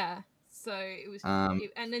one. Yeah, so it was,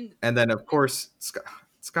 and then of course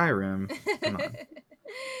Skyrim. Come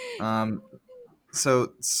on. So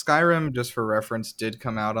Skyrim, just for reference, did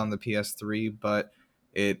come out on the PS3, but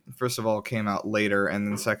it first of all came out later, and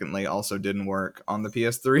then secondly also didn't work on the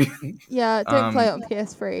PS3. Yeah, don't play um, it on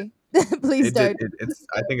PS3. Please it did. don't. It's.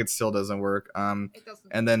 I think it still doesn't work. It doesn't.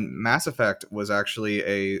 And then Mass Effect was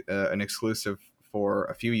actually an exclusive for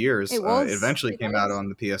a few years. It was. It eventually It came out was. on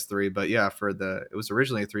the PS3, but yeah, it was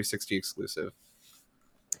originally a 360 exclusive.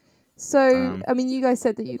 So, Um, I mean, you guys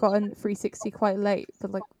said that you got a 360 quite late,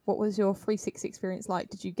 but like, what was your 360 experience like?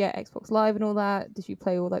 Did you get Xbox Live and all that? Did you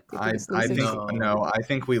play all like the I exclusives? think No. no, I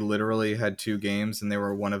think we literally had two games, and they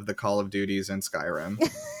were one of the Call of Duties and Skyrim.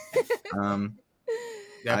 Um,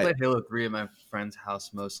 Yeah, I I played Halo 3 at my friend's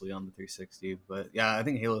house mostly on the 360, but yeah, I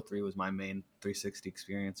think Halo 3 was my main 360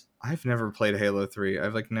 experience. I've never played Halo 3.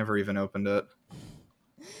 I've like never even opened it.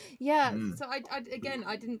 Yeah, Mm. so I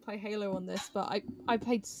didn't play Halo on this, but I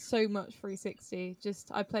played so much 360.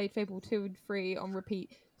 Just I played Fable 2 and 3 on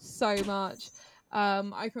repeat so much. I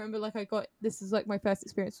can remember like this is like my first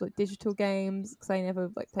experience with like digital games because I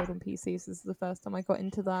never like played on PC, so this is the first time I got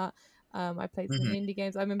into that. I played some Mhm. indie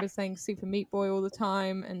games. I remember saying Super Meat Boy all the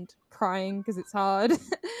time and crying because it's hard.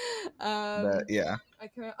 Yeah. I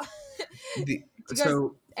can. The, Do you guys?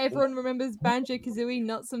 so Everyone remembers Banjo Kazooie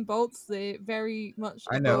Nuts and Bolts. They very much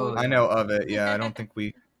I know adored. I know of it. Yeah, I don't think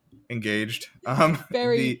we engaged.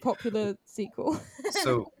 Very The popular sequel.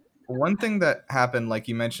 So one thing that happened, like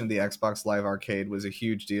you mentioned, the Xbox Live Arcade was a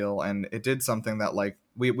huge deal, and it did something that like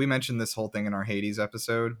we mentioned this whole thing in our Hades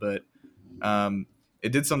episode, but um,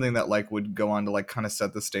 it did something that like would go on to like kind of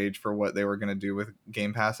set the stage for what they were going to do with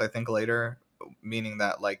Game Pass. I think later, meaning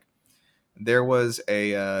that like there was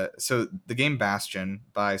so the game Bastion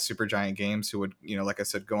by Supergiant Games, who would like I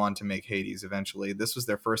said go on to make Hades eventually. This was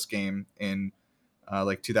their first game in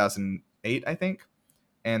like 2008, I think,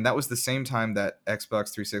 and that was the same time that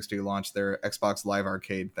Xbox 360 launched their Xbox Live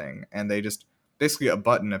Arcade thing, and they just basically a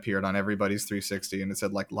button appeared on everybody's 360 and it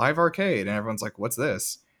said like Live Arcade, and everyone's like, what's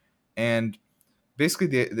this? And basically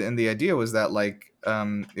the idea was that like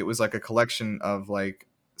it was like a collection of like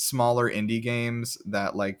smaller indie games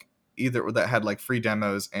that like either that had like free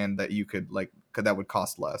demos and that you could that would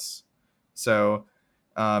cost less. So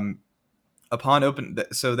um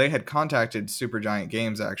so they had contacted Supergiant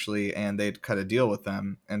Games actually, and they'd cut a deal with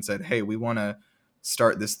them and said, hey, we want to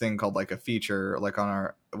start this thing called like a feature like on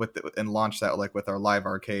our and launch that like with our Live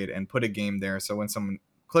Arcade and put a game there, so when someone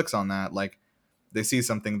clicks on that, like they see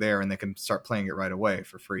something there and they can start playing it right away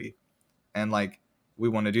for free. And like we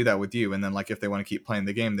want to do that with you, and then like if they want to keep playing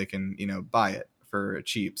the game, they can buy it for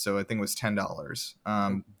cheap. So I think it was $10.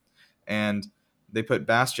 And they put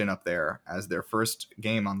Bastion up there as their first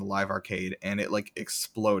game on the Live Arcade, and it like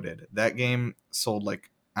exploded. That game sold like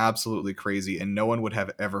absolutely crazy, and no one would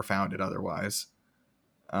have ever found it otherwise.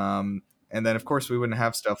 And then of course we wouldn't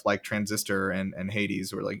have stuff like Transistor and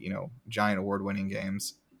Hades, or like giant award-winning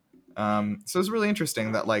games. So it's really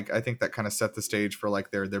interesting that like I think that kind of set the stage for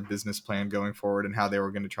like their business plan going forward, and how they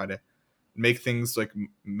were going to try to make things like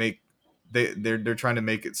they're trying to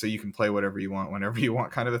make it so you can play whatever you want whenever you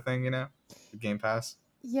want, kind of a thing, Game Pass.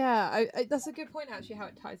 Yeah, that's a good point actually. How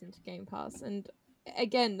it ties into Game Pass, and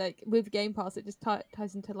again, like with Game Pass, it just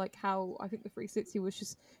ties into like how I think the 360 was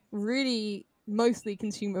just really mostly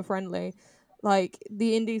consumer friendly. Like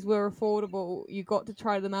the indies were affordable. You got to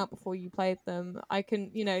try them out before you played them. I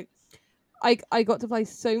got to play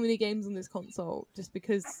so many games on this console just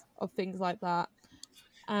because of things like that.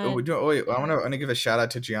 Oh, And wait, I want to give a shout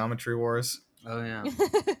out to Geometry Wars. Oh yeah.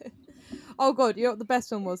 oh god, you know what the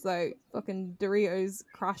best one was though? Fucking Doritos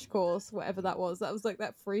Crash Course, whatever that was. That was like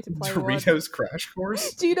that free to play one. Doritos Crash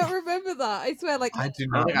Course? Do you not remember that? I swear, like I do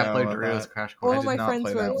I not don't think I played know Doritos that. Crash all Course. of my not friends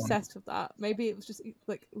play were that one. obsessed with that. Maybe it was just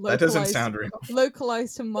like That doesn't localized, sound real.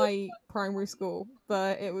 localized to my primary school,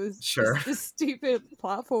 but it was Sure. just this stupid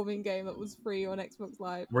platforming game that was free on Xbox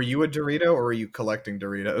Live. Were you a Dorito, or were you collecting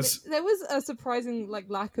Doritos? There was a surprising like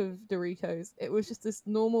lack of Doritos. It was just this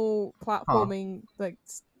normal platforming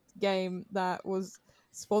game that was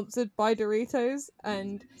sponsored by Doritos,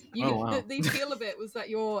 and the appeal of it was that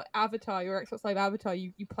your avatar, your Xbox Live avatar,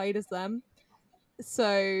 you played as them.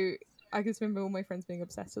 So I just remember all my friends being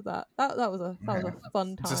obsessed with that. That was a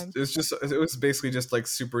fun time. It was basically just like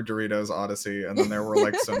Super Doritos Odyssey, and then there were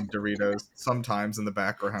like some Doritos sometimes in the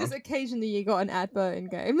background. Just occasionally you got an advert in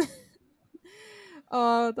game.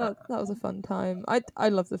 Oh, that was a fun time. I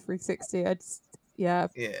love the 360. Yeah.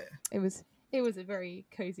 It was a very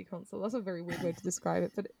cozy console. That's a very weird way to describe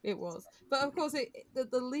it, but it was. But of course,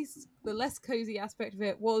 the less cozy aspect of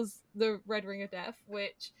it was the Red Ring of Death,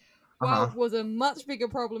 which was a much bigger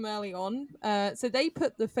problem early on. So they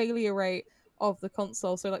put the failure rate of the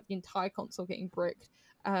console, so like the entire console getting bricked,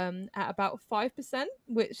 at about 5%,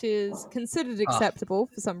 which is considered acceptable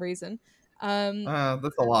for some reason.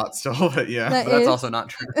 That's a lot still, but yeah. That But that's is- also not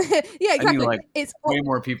true. Yeah, I knew exactly. like It's way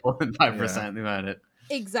more people than 5% who've had it.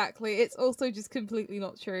 exactly. It's also just completely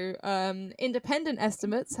not true. Independent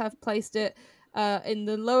estimates have placed it in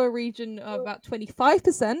the lower region of about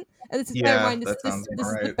 25%. And this is bear in Yeah, mind, that sounds this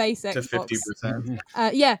is the right. base To Xbox.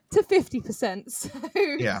 50%. Yeah, to 50%. So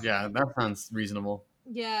Yeah. Yeah, that sounds reasonable.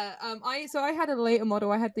 yeah, I had a later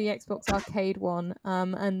model. I had the Xbox Arcade one,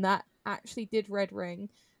 and that actually did Red Ring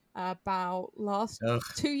about last Ugh.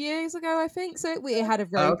 2 years ago, I think. So it had a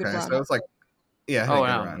very good Okay, run. so it's like, yeah, it had Oh a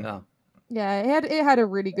good wow, run. yeah. Yeah, it had a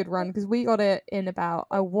really good run because we got it in about,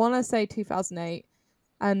 I want to say 2008,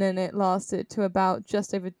 and then it lasted to about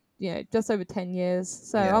just over 10 years.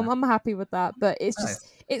 So Yeah. I'm happy with that. But it's just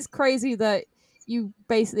Nice. it's crazy that you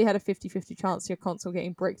basically had a 50-50 chance of your console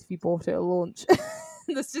getting bricked if you bought it at launch.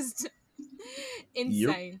 That's just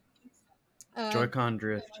insane. Joy-Con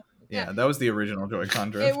drift. Yeah, that was the original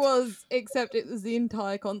Joy-Con drift. It was, except it was the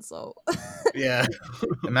entire console. Yeah.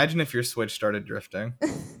 Imagine if your Switch started drifting.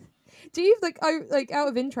 Do you out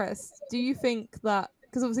of interest, do you think that,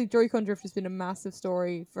 because obviously Joy-Con drift has been a massive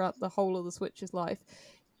story throughout the whole of the Switch's life,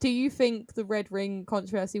 do you think the Red Ring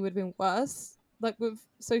controversy would have been worse, like with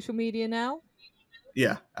social media now?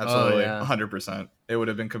 Yeah, absolutely. yeah. 100%. It would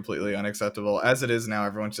have been completely unacceptable. As it is now,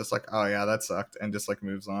 everyone's just like, oh yeah, that sucked, and just like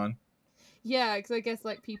moves on. Yeah, because I guess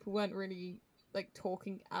like people weren't really like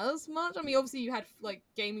talking as much. I mean, obviously you had like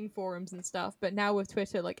gaming forums and stuff, but now with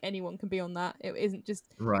Twitter, like anyone can be on that. It isn't just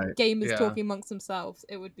Right. gamers Yeah. talking amongst themselves.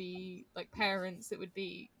 It would be like parents. It would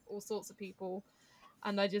be all sorts of people.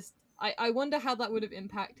 And I wonder how that would have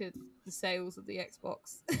impacted the sales of the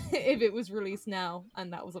Xbox if it was released now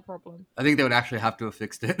and that was a problem. I think they would actually have to have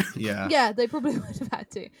fixed it. Yeah. Yeah, they probably would have had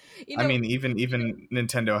to. You know, I mean, even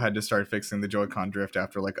Nintendo had to start fixing the Joy-Con drift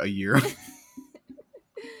after like a year.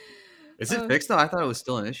 Is it fixed though? I thought it was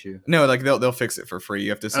still an issue. No, like they'll fix it for free.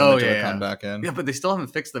 You have to send the Joy-Con back in. Yeah, but they still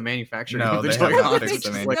haven't fixed the manufacturing No, of the they haven't Joy-Con. fixed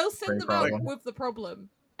the they'll send them out problem. with the problem,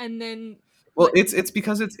 and then Well, it's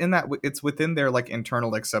because it's in that it's within their like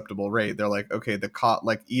internal acceptable rate. They're like, okay,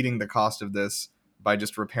 like eating the cost of this by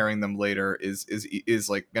just repairing them later is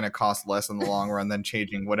like going to cost less in the long run than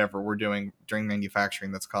changing whatever we're doing during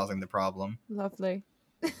manufacturing that's causing the problem. Lovely.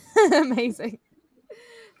 Amazing.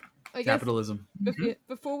 I guess Capitalism.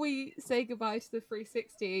 before we say goodbye to the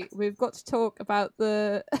 360, we've got to talk about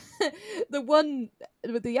the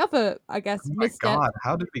the other, I guess, Oh my misstep. God,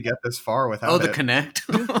 how did we get this far without Oh, the it? Kinect.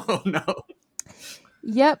 Oh no.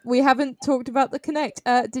 Yep, we haven't talked about the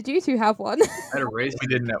Kinect. Did you two have one? I had a race. We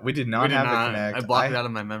did not have a Kinect. I blocked it out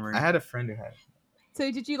of my memory. I had a friend who had it. So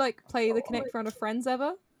did you like play the Kinect around with friends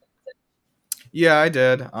ever? Yeah, I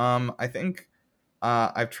did. I think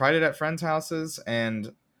I've tried it at friends' houses,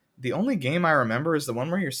 and the only game I remember is the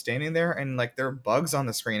one where you're standing there and like there are bugs on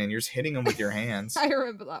the screen and you're just hitting them with your hands. I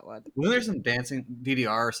remember that one. Wasn't there some dancing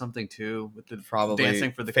DDR or something too with the Probably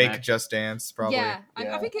dancing for the fake Kinect? Just Dance. Probably. Yeah,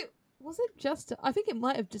 I think it was it just. I think it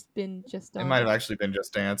might have just been just. It might have actually been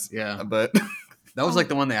Just Dance. Yeah. But That was like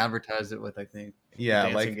the one they advertised it with, I think. yeah,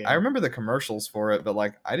 dancing like game. I remember the commercials for it, but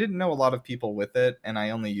like I didn't know a lot of people with it, and I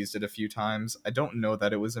only used it a few times. I don't know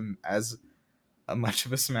that it was as much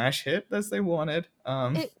of a smash hit as they wanted.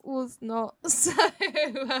 It was not. So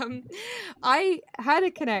I had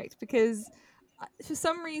a Kinect because for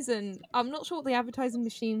some reason I'm not sure what the advertising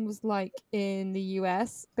machine was like in the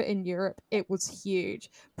US, but in Europe it was huge.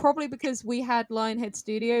 Probably because we had Lionhead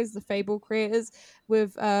Studios, the Fable creators,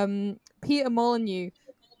 with Peter Molyneux,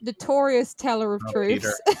 notorious teller of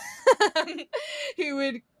truths, who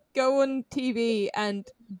would go on TV and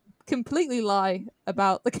completely lie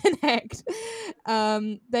about the Kinect.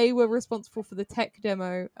 They were responsible for the tech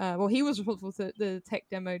demo. Well, he was responsible for the tech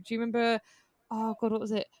demo. Do you remember? Oh God, what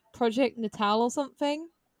was it? Project Natal or something?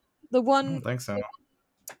 The I one. don't think so.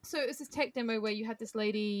 So it was this tech demo where you had this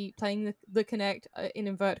lady playing the Kinect in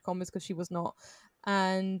inverted commas because she was not,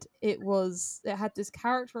 and it had this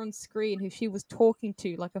character on screen who she was talking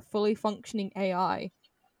to like a fully functioning AI,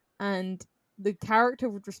 and the character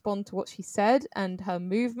would respond to what she said and her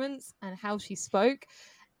movements and how she spoke,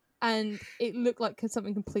 and it looked like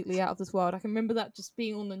something completely out of this world. I can remember that just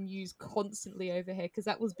being on the news constantly over here because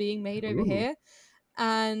that was being made over here,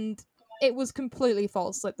 and it was completely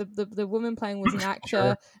false. Like the woman playing was an actor.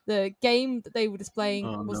 Sure. The game that they were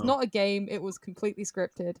displaying was no. not a game. It was completely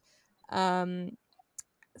scripted.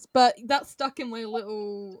 But that stuck in my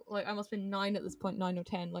little, like, I must have been 9 at this point, 9 or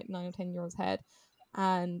 10, like 9 or 10 years head.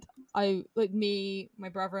 And I, like, me, my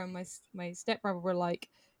brother, and my stepbrother were like,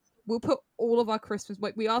 we'll put all of our Christmas,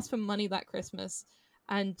 like, we asked for money that Christmas,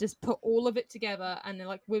 and just put all of it together. And then,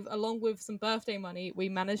 like, along with some birthday money, we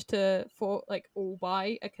managed to all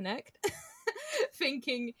buy a Kinect,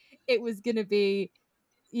 thinking it was gonna be,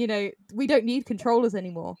 we don't need controllers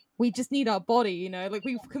anymore. We just need our body, like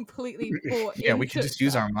we've completely bought Yeah, we into can just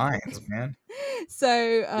use that. our minds, man. So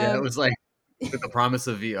Yeah, it was like with the promise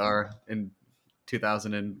of VR in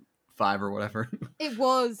 2005 or whatever. it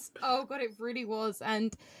was, oh god, it really was.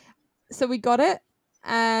 And so we got it,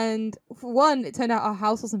 and for one, it turned out our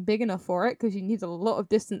house wasn't big enough for it because you need a lot of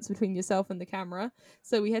distance between yourself and the camera.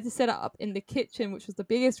 So we had to set it up in the kitchen, which was the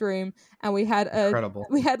biggest room, and we had Incredible.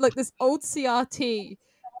 like this old CRT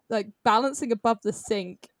like balancing above the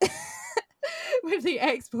sink with the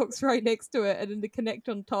Xbox right next to it and then the Kinect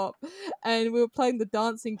on top, and we were playing the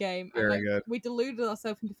dancing game. And Very good. we deluded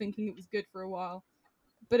ourselves into thinking it was good for a while,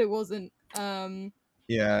 but it wasn't.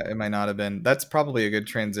 Yeah, it might not have been. That's probably a good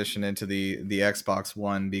transition into the Xbox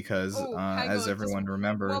One because, Hang as on, everyone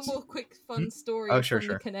remembers, one more quick fun story Oh, sure,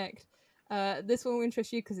 from the Kinect. This one will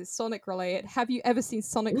interest you because it's Sonic related. Have you ever seen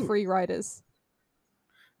Sonic Free Riders?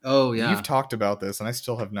 Oh yeah, You've talked about this, and I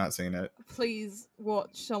still have not seen it. Please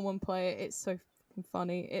watch someone play it. It's so fucking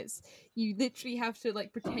funny. It's, you literally have to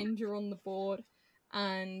like pretend you're on the board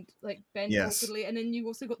and like bend Yes. awkwardly, and then you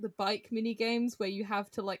also got the bike mini games where you have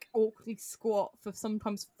to like awkwardly squat for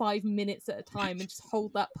sometimes 5 minutes at a time and just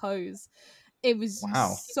hold that pose. It was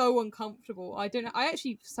Wow. so uncomfortable. I don't know. I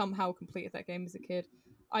actually somehow completed that game as a kid.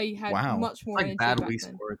 I had Wow. much more like energy bad back Wii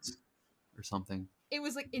then. Sports or something. It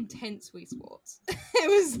was like intense Wii Sports. It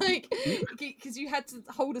was like, because you had to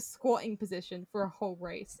hold a squatting position for a whole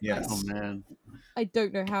race. Yes. Oh man, I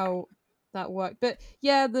don't know how that worked, but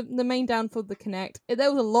yeah, the main downfall of the Kinect, there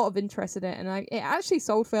was a lot of interest in it, and it actually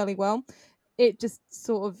sold fairly well. It just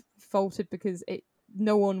sort of faltered because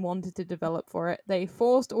no one wanted to develop for it. They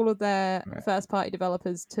forced all of their Right. first party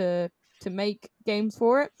developers to make games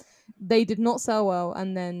for it. They did not sell well,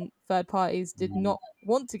 and then third parties did not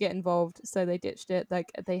want to get involved, so they ditched it. Like,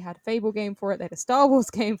 they had a Fable game for it, they had a Star Wars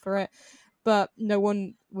game for it, but no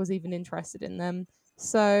one was even interested in them.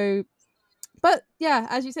 So, but yeah,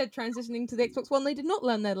 as you said, transitioning to the Xbox One, they did not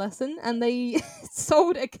learn their lesson, and they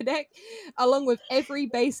sold a Kinect along with every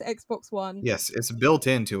base Xbox One. Yes, it's built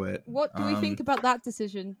into it. What do we think about that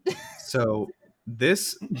decision? So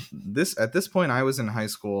this at this point, I was in high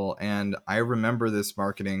school, and I remember this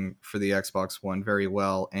marketing for the Xbox One very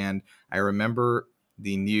well, and I remember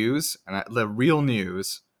the news and the real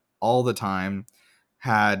news all the time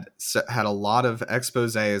had a lot of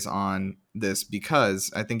exposés on this,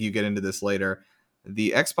 because I think you get into this later.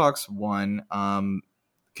 The Xbox One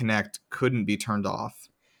Kinect couldn't be turned off,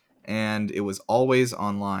 and it was always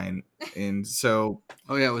online. And so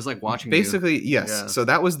oh yeah, it was like watching. basically, you. yes. Yeah. So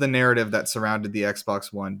that was the narrative that surrounded the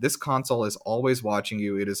Xbox One. This console is always watching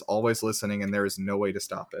you. It is always listening, and there is no way to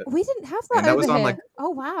stop it. We didn't have that. And that over was on here. like, oh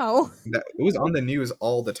wow, it was on the news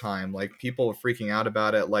all the time. Like, people were freaking out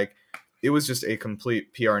about it. Like, it was just a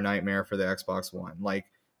complete PR nightmare for the Xbox One. Like,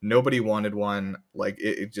 nobody wanted one. Like,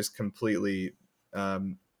 it just completely.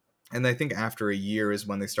 And I think after a year is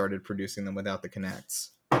when they started producing them without the Kinects,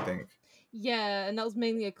 I think. Yeah, and that was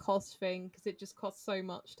mainly a cost thing because it just costs so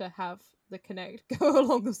much to have the Kinect go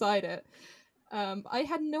alongside it. I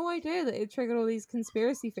had no idea that it triggered all these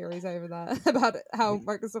conspiracy theories over that about how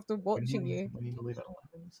Microsoft are watching you. We need to leave it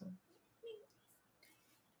alone. So.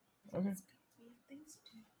 Okay.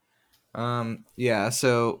 Yeah,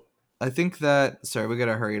 so I think that, sorry, we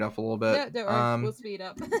gotta hurry it up a little bit. No, don't worry, we'll speed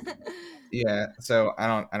up. Yeah, so I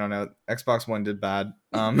don't know. Xbox One did bad.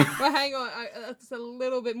 Well, hang on, there's a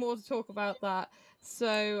little bit more to talk about that.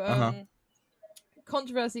 So,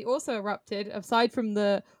 controversy also erupted aside from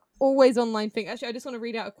the always online thing. Actually, I just want to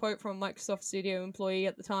read out a quote from a Microsoft Studio employee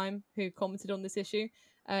at the time who commented on this issue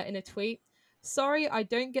in a tweet. Sorry, I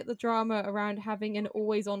don't get the drama around having an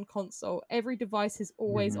always on console. Every device is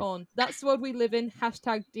always on. That's the world we live in.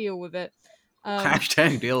 Hashtag deal with it.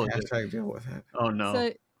 Hashtag deal with Hashtag deal with it. Oh no.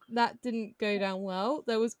 So that didn't go down well.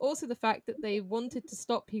 There was also the fact that they wanted to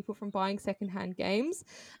stop people from buying secondhand games,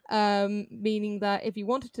 meaning that if you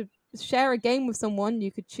wanted to share a game with someone,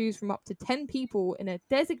 you could choose from up to 10 people in a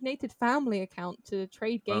designated family account to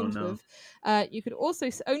trade games with. You could also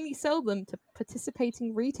only sell them to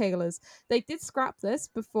participating retailers. They did scrap this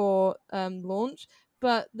before launch,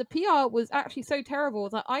 but the PR was actually so terrible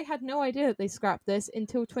that I had no idea that they scrapped this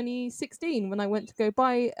until 2016 when I went to go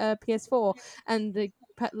buy a PS4, and the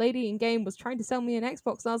lady in game was trying to sell me an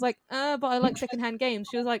Xbox, and I was like, but I like secondhand games.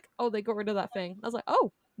 She was like, oh, they got rid of that thing. I was like,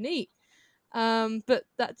 oh, neat. But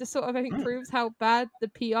that just sort of, I think, proves how bad the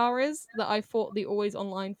PR is, that I thought the always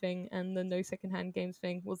online thing and the no secondhand games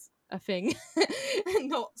thing was a thing and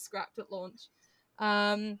not scrapped at launch.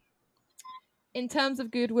 Um, in terms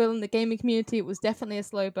of goodwill in the gaming community, it was definitely a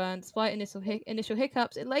slow burn. Despite initial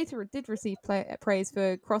hiccups, it later did receive praise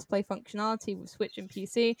for crossplay functionality with Switch and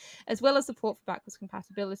PC, as well as support for backwards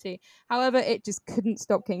compatibility. However, it just couldn't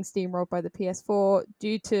stop getting steamrolled by the PS4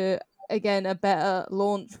 due to, again, a better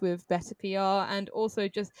launch with better PR and also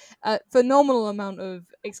just a phenomenal amount of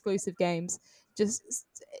exclusive games. Just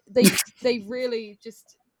they really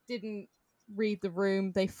just didn't read the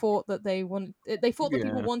room. They thought that people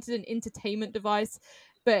Yeah. wanted an entertainment device,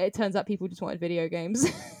 but it turns out people just wanted video games.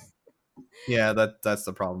 Yeah, that's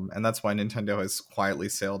the problem, and that's why Nintendo has quietly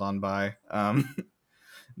sailed on by.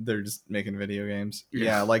 They're just making video games.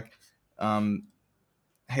 Yeah, like um,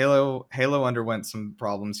 Halo underwent some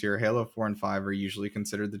problems here. Halo 4 and 5 are usually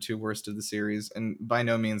considered the two worst of the series, and by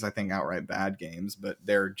no means I think outright bad games, but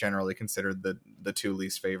they're generally considered the two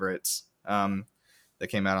least favorites that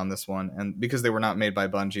came out on this one. And because they were not made by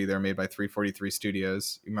Bungie, they're made by 343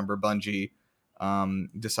 Studios. You remember Bungie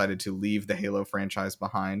decided to leave the Halo franchise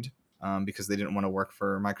behind because they didn't want to work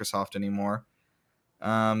for Microsoft anymore.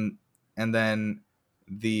 And then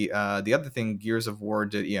the other thing, Gears of War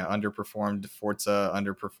did underperformed. Forza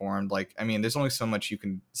underperformed. Like, I mean, there's only so much you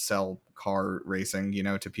can sell car racing,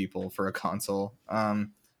 to people for a console.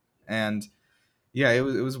 And yeah, it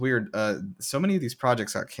was weird. So many of these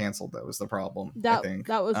projects got canceled. That was the problem. I think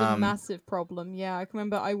that was a massive problem. Yeah, I can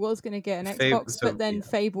remember I was going to get an Xbox, but then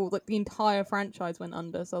Fable, like the entire franchise went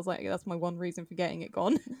under. So I was like, that's my one reason for getting it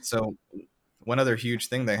gone. So one other huge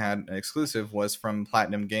thing they had exclusive was from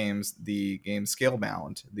Platinum Games, the game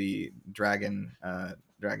Scalebound, the dragon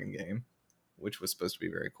game, which was supposed to be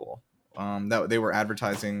very cool. That they were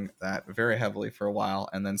advertising that very heavily for a while,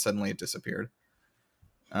 and then suddenly it disappeared.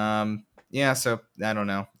 Yeah, so I don't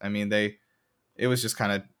know. I mean, it was just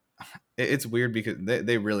kind of, it's weird because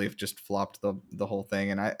they really have just flopped the whole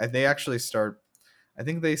thing, and I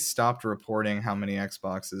think they stopped reporting how many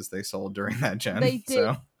Xboxes they sold during that gen. They did.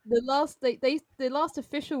 So the last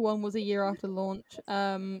official one was a year after launch.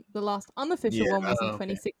 The last unofficial one was in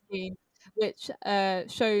 2016, which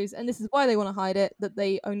shows, and this is why they want to hide it, that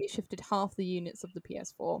they only shifted half the units of the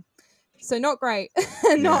PS4. So not great.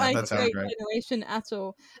 Not a great generation at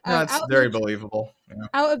all. No, it's very believable. Yeah.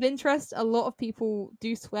 Out of interest, a lot of people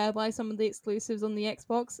do swear by some of the exclusives on the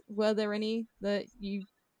Xbox. Were there any that you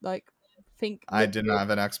like think? I did not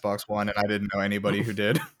have an Xbox One, and I didn't know anybody who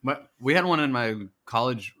did. We had one in my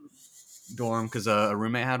college dorm because a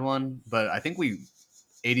roommate had one, but I think we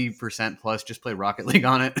 80% plus just played Rocket League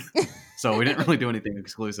on it, so we didn't really do anything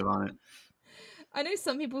exclusive on it. I know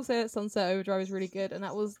some people say that Sunset Overdrive is really good, and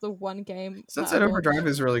that was the one game. Sunset Overdrive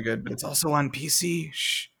is really good, but it's also on PC.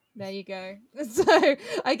 Shh. There you go. So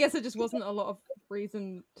I guess it just wasn't a lot of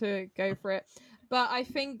reason to go for it. But I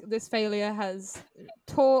think this failure has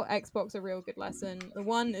taught Xbox a real good lesson. The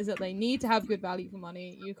one is that they need to have good value for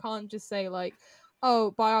money. You can't just say like,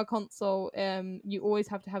 oh, buy our console. You always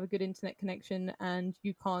have to have a good internet connection, and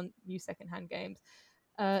you can't use secondhand games.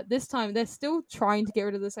 This time they're still trying to get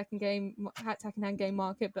rid of the secondhand game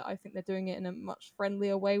market, but I think they're doing it in a much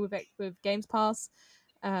friendlier way with Games Pass,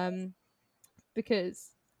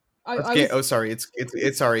 because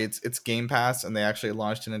it's Game Pass, and they actually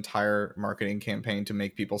launched an entire marketing campaign to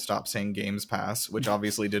make people stop saying Games Pass, which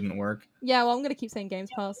obviously didn't work. Yeah, well, I'm gonna keep saying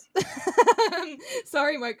Games Pass.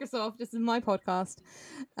 Sorry, Microsoft. This is my podcast.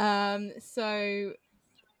 So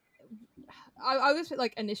I was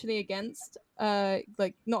like initially against,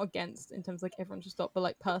 like not against in terms of like everyone should stop, but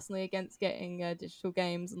like personally against getting digital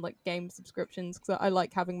games and like game subscriptions because I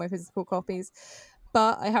like having my physical copies.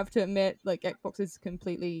 But I have to admit, like Xbox has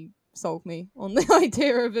completely sold me on the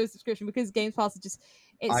idea of a subscription because Games Pass is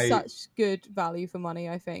it's such good value for money.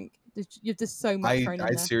 I think you've just so much.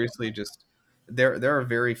 I seriously just there are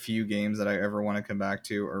very few games that I ever want to come back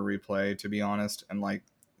to or replay, to be honest, and like.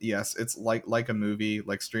 Yes, it's like a movie,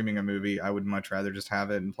 like streaming a movie. I would much rather just have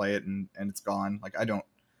it and play it and it's gone. Like I don't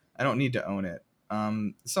need to own it.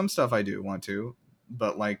 Some stuff I do want to,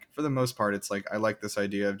 but like for the most part, it's like I like this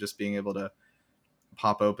idea of just being able to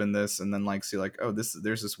pop open this and then like see like, oh,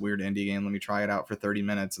 there's this weird indie game. Let me try it out for 30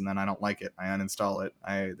 minutes and then I don't like it. I uninstall it.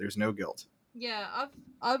 There's no guilt. Yeah,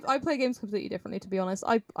 I play games completely differently, to be honest.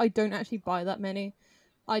 I don't actually buy that many.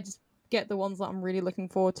 I just get the ones that I'm really looking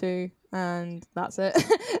forward to, and that's it.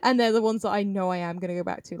 And they're the ones that I know I am going to go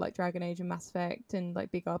back to, like Dragon Age and Mass Effect and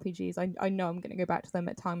like big RPGs. I know I'm going to go back to them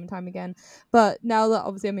at time and time again. But now that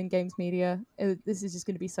obviously I'm in games media, this is just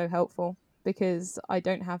going to be so helpful because I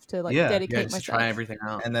don't have to like dedicate myself. Try everything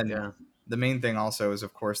out. And then the main thing also is,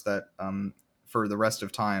 of course, that for the rest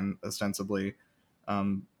of time, ostensibly,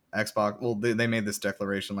 Xbox, well, they made this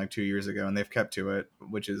declaration like 2 years ago, and they've kept to it,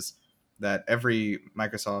 which is that every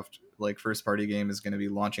Microsoft like first party game is going to be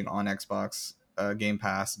launching on Xbox Game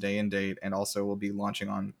Pass day and date, and also will be launching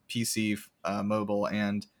on PC, mobile,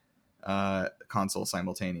 and console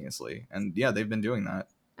simultaneously. And yeah, they've been doing that.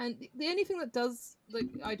 And the only thing that does like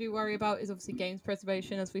I do worry about is obviously games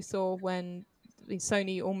preservation, as we saw when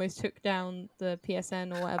Sony almost took down the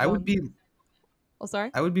PSN or whatever. I would be Oh,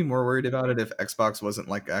 sorry. I would be more worried about it if Xbox wasn't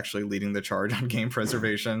like actually leading the charge on game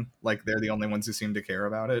preservation. Like they're the only ones who seem to care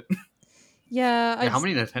about it. Yeah. How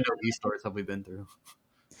many Nintendo eStores have we been through?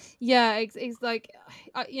 Yeah, it's like,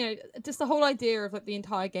 just the whole idea of like the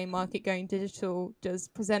entire game market going digital does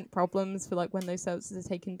present problems for like when those services are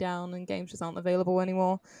taken down and games just aren't available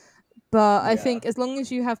anymore. But I think as long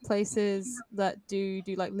as you have places that do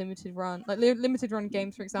like limited run, like limited run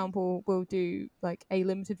games, for example, will do like a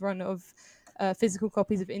limited run of physical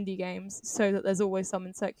copies of indie games, so that there's always some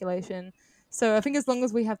in circulation. So I think as long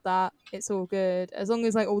as we have that, it's all good. As long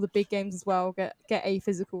as like all the big games as well get a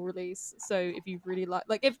physical release. So if you really like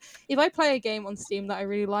if I play a game on Steam that I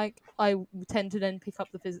really like, I tend to then pick up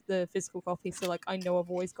the physical copy. So like I know I've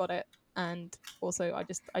always got it, and also I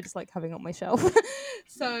just like having it on my shelf.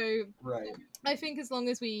 So Right. I think as long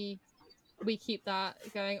as we keep that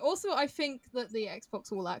going. Also, I think that the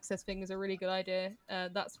Xbox All Access thing is a really good idea.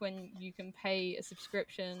 That's when you can pay a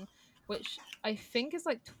subscription, which I think is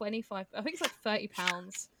like 25. I think it's like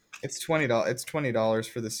 £30. It's $20. It's $20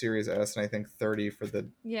 for the Series S, and I think 30 for the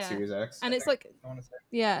Yeah, Series X. and it's like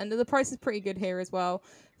and the price is pretty good here as well.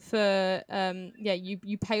 For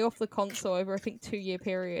you pay off the console over I think 2-year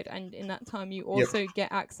period, and in that time you also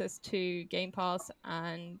get access to Game Pass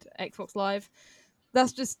and Xbox Live.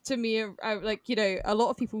 That's just to me like a lot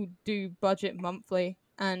of people do budget monthly,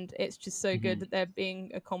 and it's just so good that they're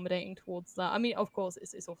being accommodating towards that. I mean, of course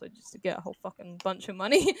it's also just to get a whole fucking bunch of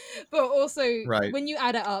money, but also when you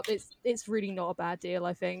add it up, it's really not a bad deal.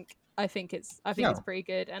 I think it's pretty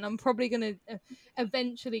good, and I'm probably gonna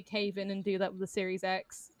eventually cave in and do that with the Series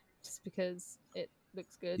X just because it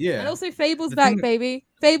looks good. Yeah, and also Fable's back, baby.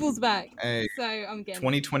 Fable's back. Hey, so I'm getting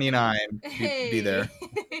 2029. Be there.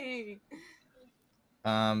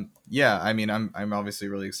 Yeah, I mean, I'm obviously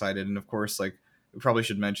really excited, and of course, like we probably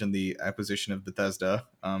should mention the acquisition of Bethesda.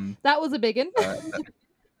 That was a big one.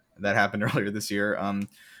 That happened earlier this year.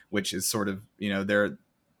 Which is sort of they're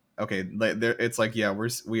okay. It's like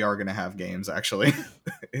we are gonna have games actually,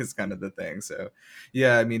 is kind of the thing. So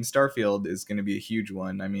yeah, I mean, Starfield is gonna be a huge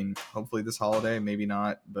one. I mean, hopefully this holiday, maybe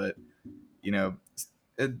not, but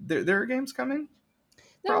there are games coming.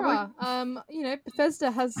 There are.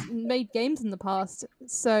 Bethesda has made games in the past,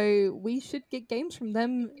 so we should get games from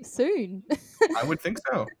them soon. I would think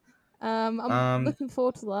so. I'm looking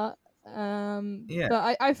forward to that.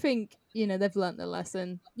 But I think they've learnt their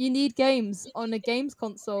lesson. You need games on a games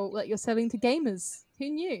console that you're selling to gamers.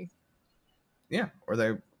 Who knew? Yeah, or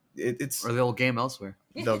they'll game elsewhere.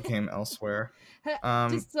 They'll game elsewhere.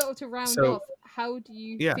 Just sort of to round off, how do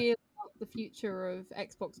you feel about the future of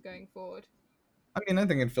Xbox going forward? I mean, I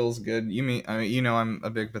think it feels good. I'm a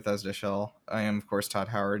big Bethesda shell. I am, of course, Todd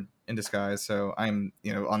Howard in disguise. So I'm,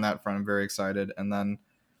 on that front, I'm very excited. And then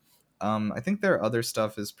I think their other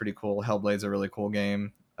stuff is pretty cool. Hellblade's a really cool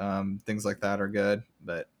game. Things like that are good.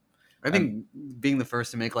 But I think being the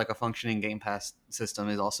first to make like a functioning Game Pass system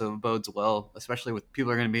is also bodes well, especially with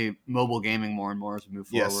people are going to be mobile gaming more and more as we move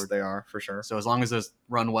forward. Yes, they are, for sure. So as long as those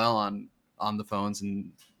run well on the phones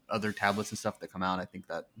and other tablets and stuff that come out, I think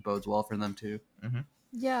that bodes well for them too. Mm-hmm.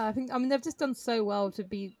 Yeah, I mean they've just done so well to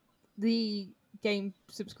be the game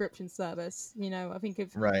subscription service. I think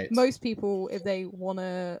if most people, if they want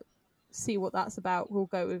to see what that's about, will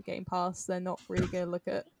go with Game Pass. They're not really going to look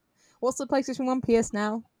at what's the PlayStation 1 PS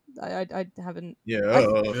Now. I haven't. Yeah,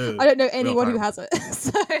 I don't know anyone who has it,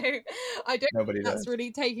 so I don't. Nobody that's does.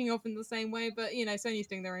 Really taking off in the same way, but Sony's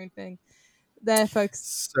doing their own thing. They're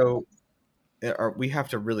focused. So we have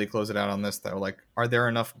to really close it out on this though. Like, are there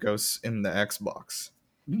enough ghosts in the Xbox?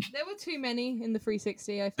 There were too many in the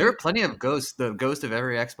 360. I think there are plenty of ghosts. The ghost of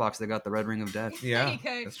every Xbox that got the Red Ring of Death. Yeah,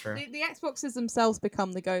 that's true. The Xboxes themselves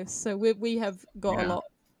become the ghosts, so we have got a lot.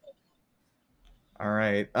 All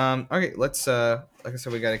right. Okay, let's like I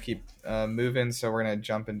said, we got to keep moving, so we're gonna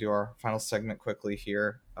jump into our final segment quickly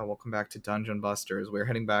here. We'll come back to Dungeon Busters. We're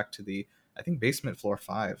heading back to the basement floor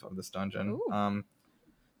 5 of this dungeon. Ooh.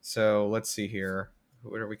 So let's see here.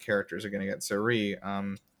 What are we characters are gonna get? So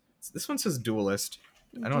this one says duelist.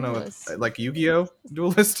 I don't know if like Yu-Gi-Oh!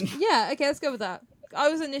 Duelist. Yeah, okay, let's go with that. I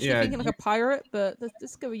was initially thinking like a pirate, but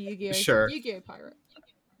let's go with Yu-Gi-Oh! Sure. Yu-Gi-Oh! Pirate.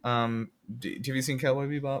 Have you seen Cowboy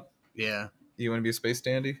Bebop? Yeah. You want to be a space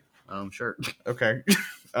dandy? Sure. Okay.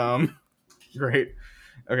 Great.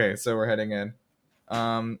 Okay, so we're heading in.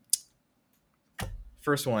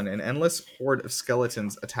 First one, an endless horde of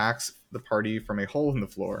skeletons attacks the party from a hole in the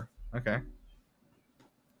floor. Okay.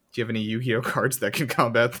 Do you have any Yu-Gi-Oh cards that can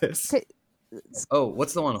combat this? Okay. Oh,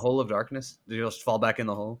 what's the one? Hole of Darkness? Did you just fall back in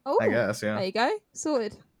the hole? Oh, I guess, yeah. There you go.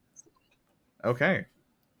 Sorted. Okay.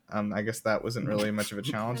 I guess that wasn't really much of a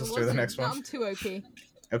challenge. Let's do the next one. I'm too OP.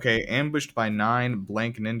 Okay, ambushed by 9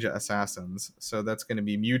 blank ninja assassins. So that's going to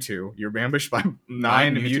be Mewtwo. You're ambushed by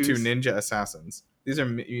 9 Mewtwo Mewtwo's? ninja assassins. These are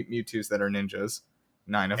Mewtwo's that are ninjas.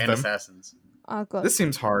 9 of And them. assassins. Oh god. This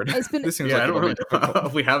seems hard. It's been- This seems Yeah, like I don't it'll really be know difficult.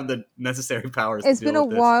 if we have the necessary powers. It's to been deal a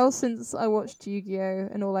with this. while since I watched Yu-Gi-Oh,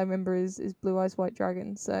 and all I remember is Blue Eyes White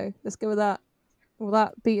Dragon. So let's go with that. Will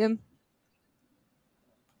that beat him?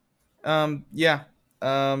 Yeah.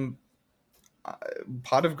 Pot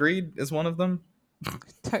of Greed is one of them.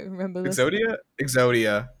 Don't remember this.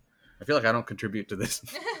 Exodia. I feel like I don't contribute to this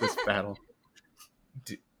battle.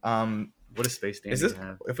 What does Space Dandy Is this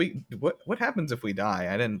have? if we what happens if we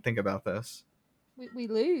die? I didn't think about this. We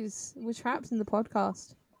lose. We're trapped in the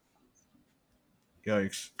podcast.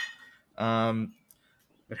 Yikes.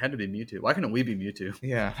 It had to be Mewtwo. Why couldn't we be Mewtwo?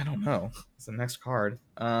 Yeah, I don't know. It's the next card.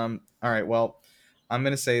 All right, well, I'm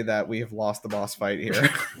gonna say that we have lost the boss fight here.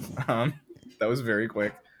 That was very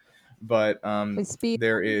quick. But With speed,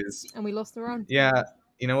 there is and we lost the run. yeah,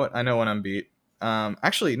 you know what? I know when I'm beat.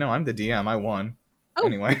 Actually, no, I'm the DM. I won. Oh.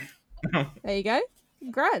 Anyway. There you go.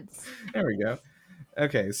 Congrats. There we go.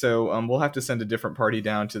 Okay, so we'll have to send a different party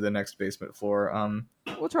down to the next basement floor.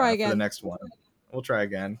 We'll try For the again. next one. We'll try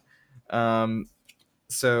again.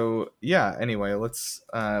 So yeah, anyway, let's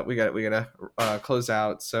we gotta close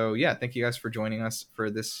out. So yeah, thank you guys for joining us for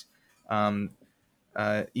this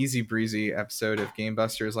easy breezy episode of Game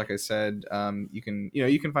Busters. Like I said, you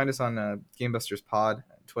can find us on Game Busters Pod on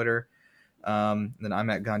Twitter. Then I'm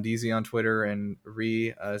at Gondizi on Twitter, and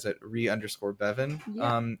Ree is at Ree_Bevan.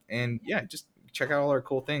 Yeah. And yeah, just check out all our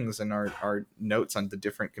cool things and our notes on the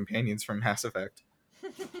different companions from Mass Effect.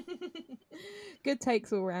 Good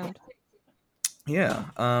takes all round. Yeah.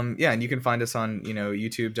 Yeah, and you can find us on,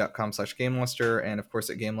 youtube.com/GameLuster, and of course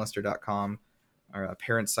at GameLuster.com, our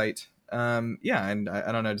parent site. Yeah, and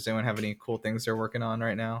I don't know, does anyone have any cool things they're working on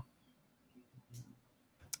right now?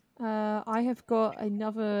 I have got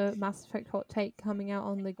another Mass Effect hot take coming out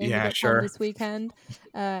on the Game Yeah, Event sure. this weekend.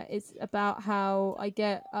 It's about how I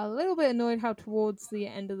get a little bit annoyed how towards the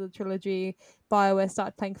end of the trilogy, BioWare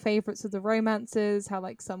started playing favorites of the romances, how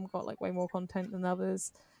like some got like way more content than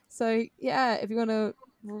others. So yeah, if you want to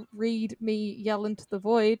read me yell into the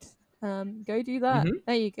void, go do that. Mhm.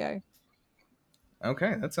 There you go.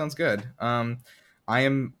 Okay, that sounds good. I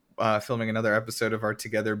am filming another episode of our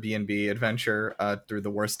Together B&B adventure through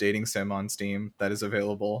the worst dating sim on Steam that is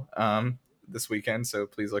available this weekend, so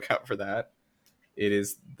please look out for that. It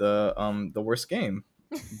is the worst game,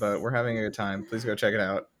 but we're having a good time. Please go check it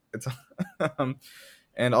out. It's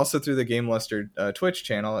and also through the Game Luster Twitch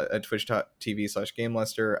channel at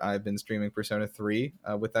twitch.tv/GameLuster, I've been streaming Persona 3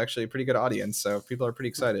 with actually a pretty good audience, so people are pretty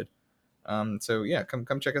excited. So yeah,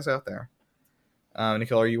 come check us out there.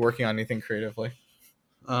 Nikhil, are you working on anything creatively?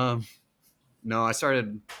 No, I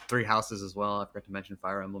started 3 Houses as well. I forgot to mention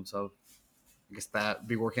Fire Emblem, so I guess that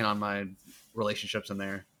be working on my relationships in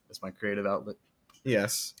there. That's my creative outlet.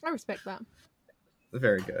 Yes. I respect that.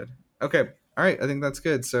 Very good. Okay. All right. I think that's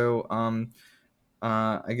good. So,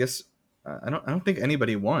 I guess I don't think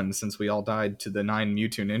anybody won since we all died to the 9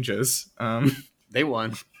 Mewtwo ninjas. They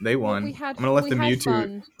won. They Well, won. we had, I'm gonna let we the had Mewtwo.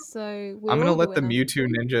 fun, so we're I'm gonna all let the winner. Mewtwo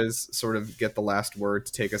ninjas sort of get the last word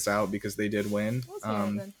to take us out because they did win. Let's hear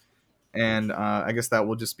it then. And I guess that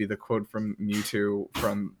will just be the quote from Mewtwo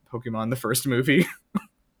from Pokemon the first movie.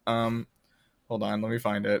 Hold on, let me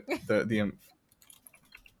find it.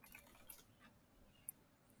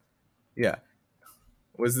 Yeah.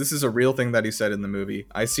 This is a real thing that he said in the movie.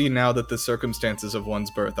 I see now that the circumstances of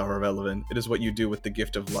one's birth are irrelevant. It is what you do with the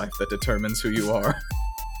gift of life that determines who you are.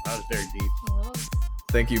 That was very deep. Well,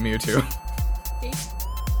 Thank you, Mewtwo. deep.